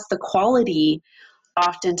has the quality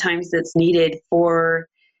oftentimes that's needed for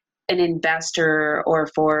an investor or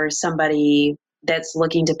for somebody that's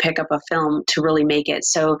looking to pick up a film to really make it.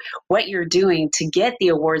 So what you're doing to get the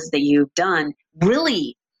awards that you've done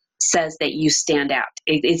really says that you stand out.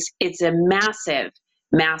 It's a massive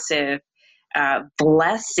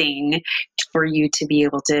blessing for you to be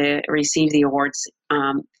able to receive the awards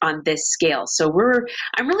on this scale. So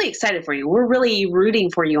I'm really excited for you. We're really rooting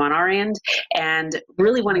for you on our end and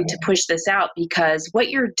really wanting to push this out, because what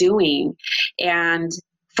you're doing, and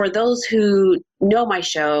for those who know my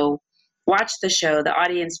show, watch the show, the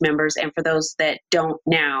audience members, and for those that don't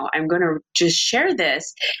now, I'm going to just share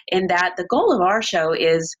this, in that the goal of our show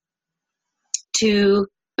is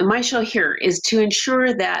my show here is to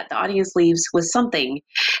ensure that the audience leaves with something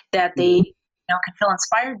that they can feel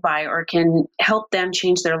inspired by or can help them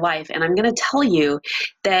change their life. And I'm going to tell you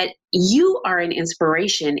that you are an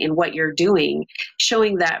inspiration in what you're doing,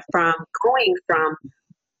 showing that from going from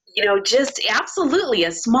just absolutely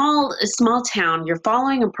a small town, you're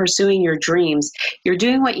following and pursuing your dreams, you're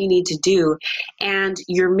doing what you need to do, and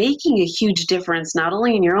you're making a huge difference, not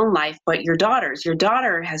only in your own life, but your daughter's. Your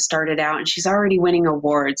daughter has started out and she's already winning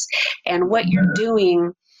awards. And what you're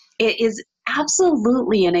doing, it is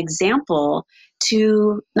absolutely an example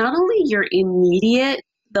to not only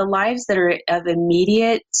the lives that are of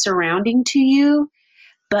immediate surrounding to you,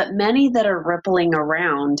 but many that are rippling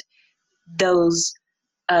around those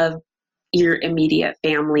of your immediate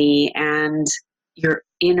family and your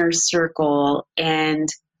inner circle and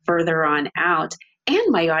further on out, and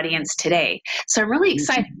my audience today. So I'm really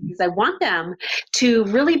excited because I want them to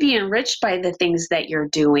really be enriched by the things that you're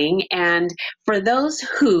doing. And for those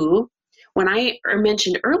who when I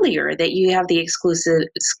mentioned earlier that you have the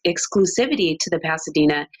exclusivity to the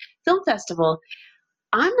Pasadena Film Festival,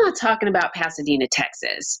 I'm not talking about Pasadena,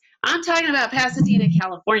 Texas. I'm talking about Pasadena,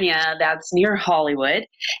 California. That's near Hollywood.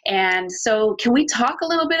 And so, can we talk a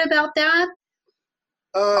little bit about that?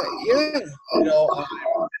 Yeah, I'm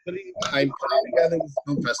putting together this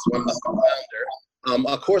film festival. I'm the founder.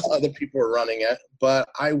 Of course, other people are running it, but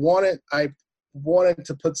I wanted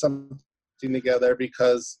to put something together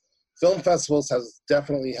because film festivals has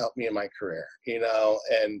definitely helped me in my career,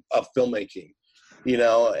 and of filmmaking,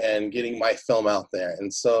 and getting my film out there.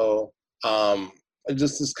 And so, it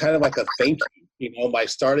just is kind of like a thank you, by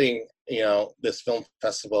starting, this film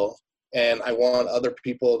festival. And I want other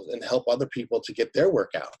people and help other people to get their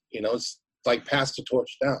work out. It's like pass the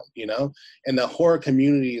torch down, and the horror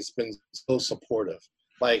community has been so supportive.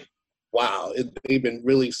 Like, wow, they've been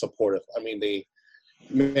really supportive. I mean,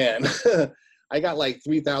 man, I got like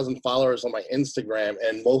 3,000 followers on my Instagram,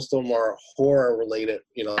 and most of them are horror related,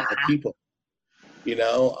 people,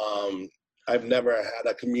 I've never had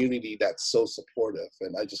a community that's so supportive.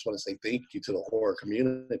 And I just want to say thank you to the horror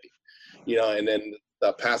community, and then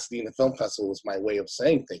the Pasadena Film Festival was my way of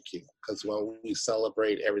saying thank you, because when we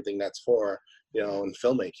celebrate everything that's horror, in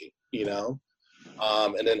filmmaking,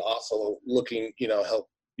 and then also looking, help,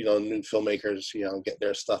 new filmmakers, get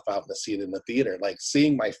their stuff out and see it in the theater. Like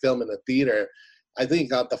seeing my film in the theater, I think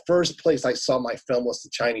the first place I saw my film was the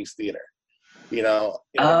Chinese theater,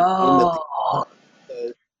 Oh.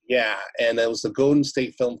 Yeah, and it was the Golden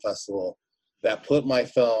State Film Festival that put my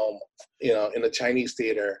film, in the Chinese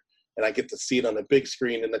theater, and I get to see it on the big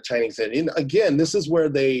screen in the Chinese theater. And again, this is where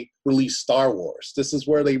they release Star Wars. This is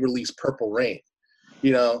where they release Purple Rain.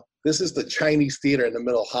 This is the Chinese theater in the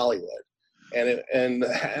middle of Hollywood, and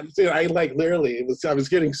I like literally I was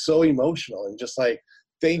getting so emotional and just like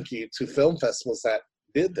thank you to film festivals that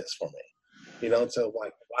did this for me. So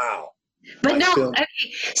like wow. But no, okay,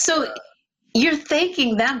 so. You're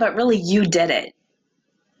thanking them, but really you did it.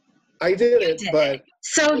 I did it, but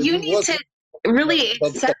so you need to really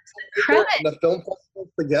accept the credit. The film festival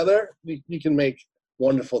together, you can make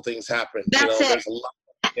wonderful things happen. That's it. There's a lot.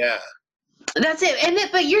 Yeah. That's it.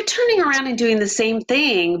 But you're turning around and doing the same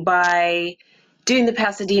thing by doing the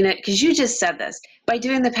Pasadena, because you just said this, by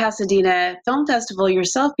doing the Pasadena Film Festival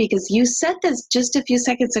yourself, because you said this just a few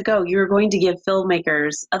seconds ago, you're going to give other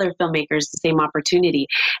filmmakers the same opportunity.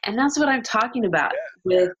 And that's what I'm talking about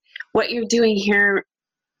with what you're doing here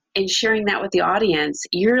and sharing that with the audience.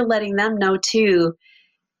 You're letting them know too,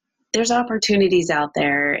 there's opportunities out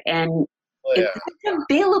there, and it's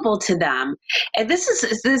available to them. And this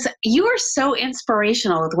you are so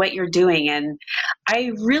inspirational with what you're doing, and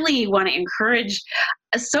I really want to encourage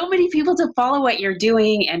so many people to follow what you're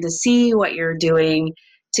doing and to see what you're doing,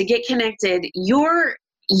 to get connected. You are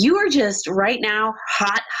just right now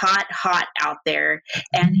hot out there,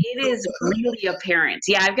 and it is really apparent.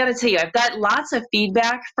 Yeah, I've got to tell you, I've got lots of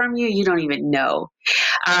feedback from you. You don't even know.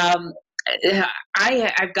 I've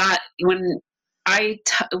got when I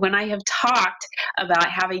have talked about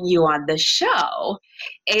having you on the show,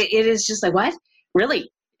 it is just like, what?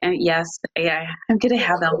 Really? And yes, yeah, I'm going to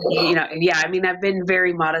have them, yeah, I mean, I've been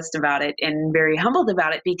very modest about it and very humbled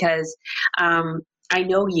about it because I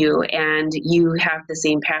know you and you have the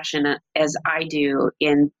same passion as I do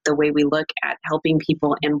in the way we look at helping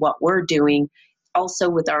people and what we're doing, also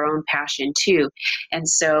with our own passion too. And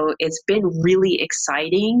so it's been really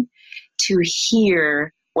exciting to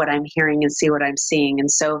hear what I'm hearing and see what I'm seeing. And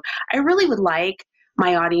so I really would like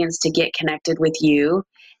my audience to get connected with you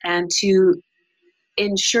and to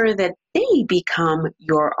ensure that they become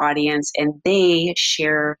your audience and they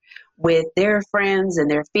share with their friends and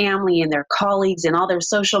their family and their colleagues and all their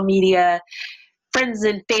social media friends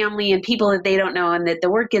and family and people that they don't know, and that the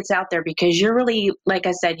word gets out there, because you're really, like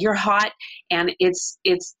I said, you're hot, and it's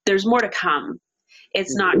there's more to come.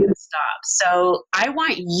 It's not going to stop. So I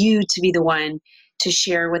want you to be the one to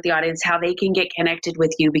share with the audience how they can get connected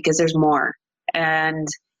with you, because there's more and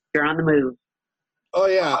you're on the move. Oh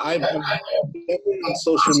yeah, I'm on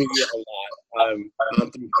social media a lot. I'm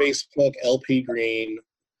through Facebook, LP Green.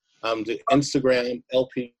 To Instagram,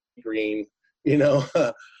 LP Green.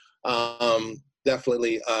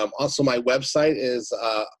 Definitely. Also, my website is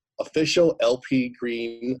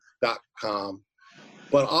officiallpgreen.com.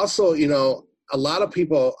 But also, a lot of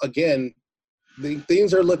people, again,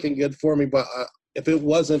 things are looking good for me. But if it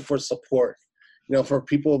wasn't for support, for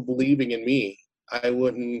people believing in me, I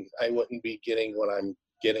wouldn't be getting what I'm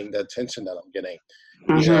getting, the attention that I'm getting.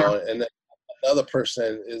 Mm-hmm. And then another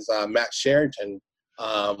person is Matt Sherrington,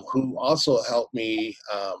 who also helped me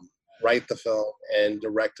write the film and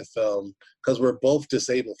direct the film, because we're both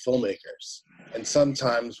disabled filmmakers. And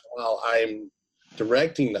sometimes while I'm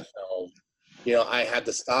directing the film, you know, I had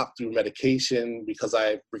to stop through medication because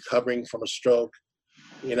I'm recovering from a stroke,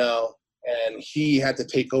 you know, and he had to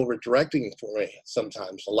take over directing for me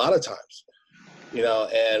sometimes, a lot of times, you know,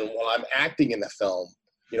 and while I'm acting in the film,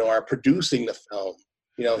 you know, or producing the film,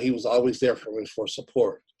 you know, he was always there for me for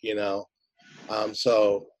support, you know.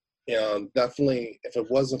 So, you know, definitely if it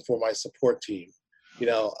wasn't for my support team, you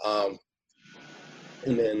know,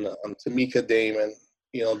 and then Tamika Damon,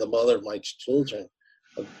 you know, the mother of my children,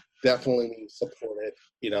 definitely supported,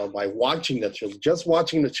 you know, by watching the children, just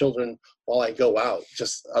watching the children while I go out,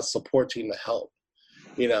 just a support team to help,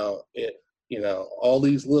 you know, all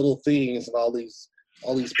these little things and all these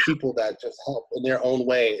people that just help in their own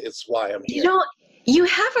way. It's why I'm here. You know, you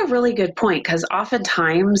have a really good point, because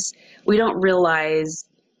oftentimes we don't realize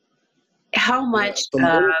how much,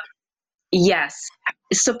 yes,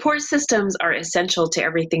 support systems are essential to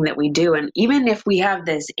everything that we do. And even if we have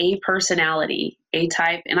this A personality, A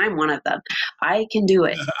type, and I'm one of them, I can do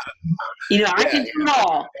it. You know, I can do it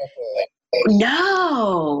all.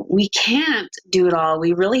 No, we can't do it all.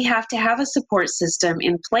 We really have to have a support system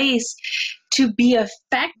in place to be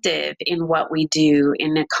effective in what we do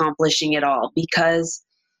in accomplishing it all, because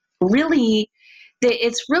really,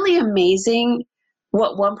 it's really amazing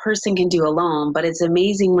what one person can do alone, but it's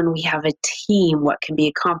amazing when we have a team what can be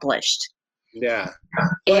accomplished. Yeah.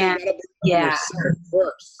 And yeah,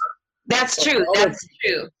 first. That's true. That's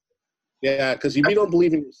true. Yeah, because if you don't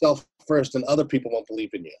believe in yourself first, then other people won't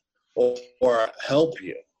believe in you or help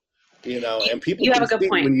you. You know, and people you have a good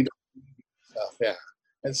point. When you don't believe in yourself, yeah.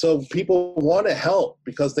 And so people want to help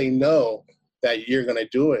because they know that you're going to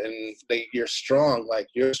do it, and you're strong. Like,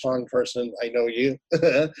 you're a strong person. I know you,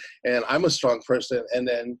 and I'm a strong person. And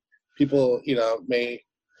then people, you know, may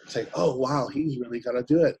say, "Oh, wow, he's really going to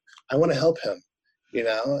do it. I want to help him. You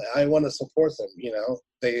know, I want to support them." You know,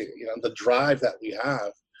 the drive that we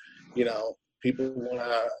have. You know, people want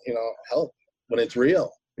to, you know, help when it's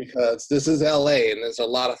real, because this is LA and there's a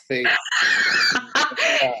lot of fake.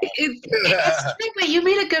 It's true, but you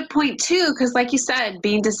made a good point too, because like you said,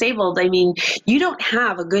 being disabled, I mean, you don't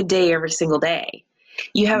have a good day every single day.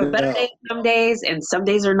 You have a better day some days, and some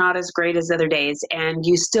days are not as great as other days, and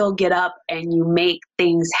you still get up and you make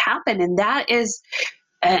things happen. And that is,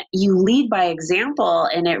 you lead by example,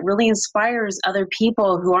 and it really inspires other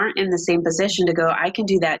people who aren't in the same position to go, I can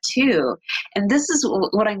do that too. And this is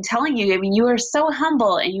what I'm telling you. I mean, you are so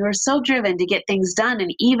humble and you are so driven to get things done.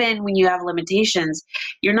 And even when you have limitations,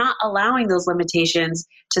 you're not allowing those limitations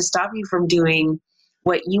to stop you from doing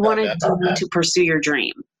what you want to do to pursue your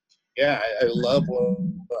dream. Yeah, I love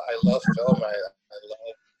film. I love,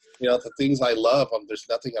 you know, the things I love. There's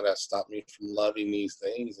nothing gonna stop me from loving these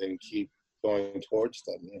things and keep going towards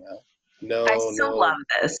them, you know. I still love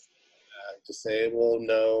this. Disabled,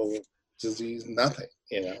 no disease, nothing,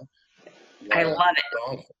 you know. I love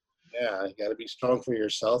it. Yeah, you got to be strong for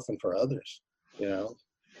yourself and for others, you know.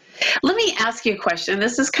 Let me ask you a question.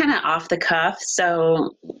 This is kind of off the cuff,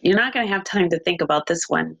 so you're not going to have time to think about this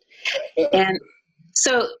one. And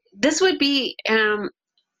so this would be,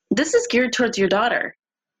 this is geared towards your daughter.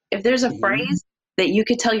 If there's a phrase that you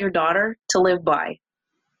could tell your daughter to live by,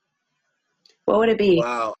 what would it be?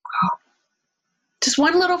 Wow. Just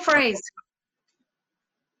one little phrase.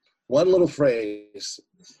 One little phrase.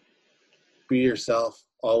 Be yourself.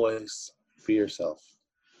 Always be yourself.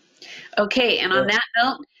 Okay, and on that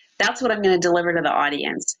note, that's what I'm going to deliver to the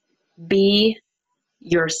audience. Be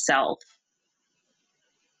yourself.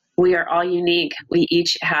 We are all unique. We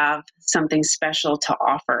each have something special to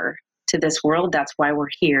offer to this world. That's why we're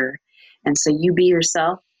here. And so you be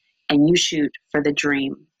yourself and you shoot for the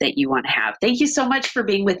dream that you want to have. Thank you so much for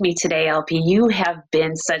being with me today, LP. You have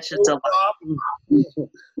been such a delight.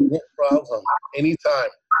 No problem. Anytime.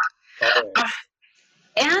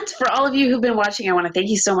 And for all of you who've been watching, I want to thank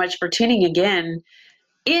you so much for tuning again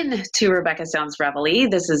into Rebecca Sounds Reveille.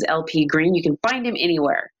 This is LP Green. You can find him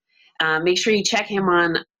anywhere. Make sure you check him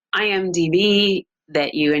on IMDb,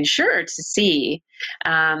 that you ensure to see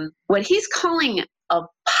what he's calling a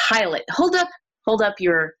pilot. Hold up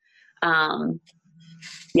your,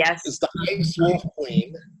 yes. It's the Ice Wolf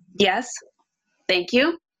Queen. Yes. Thank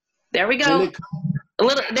you. There we go.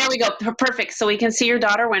 There we go. Perfect. So we can see your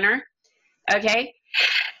daughter winner. Okay.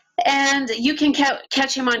 And you can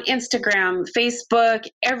catch him on Instagram, Facebook,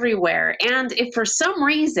 everywhere. And if for some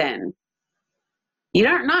reason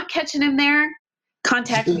you're not catching him there,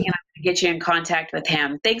 contact me and I'm going to get you in contact with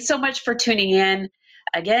him. Thanks so much for tuning in.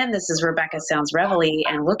 Again, this is Rebecca Sounds Reveille,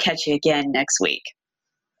 and we'll catch you again next week.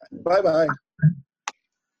 Bye-bye.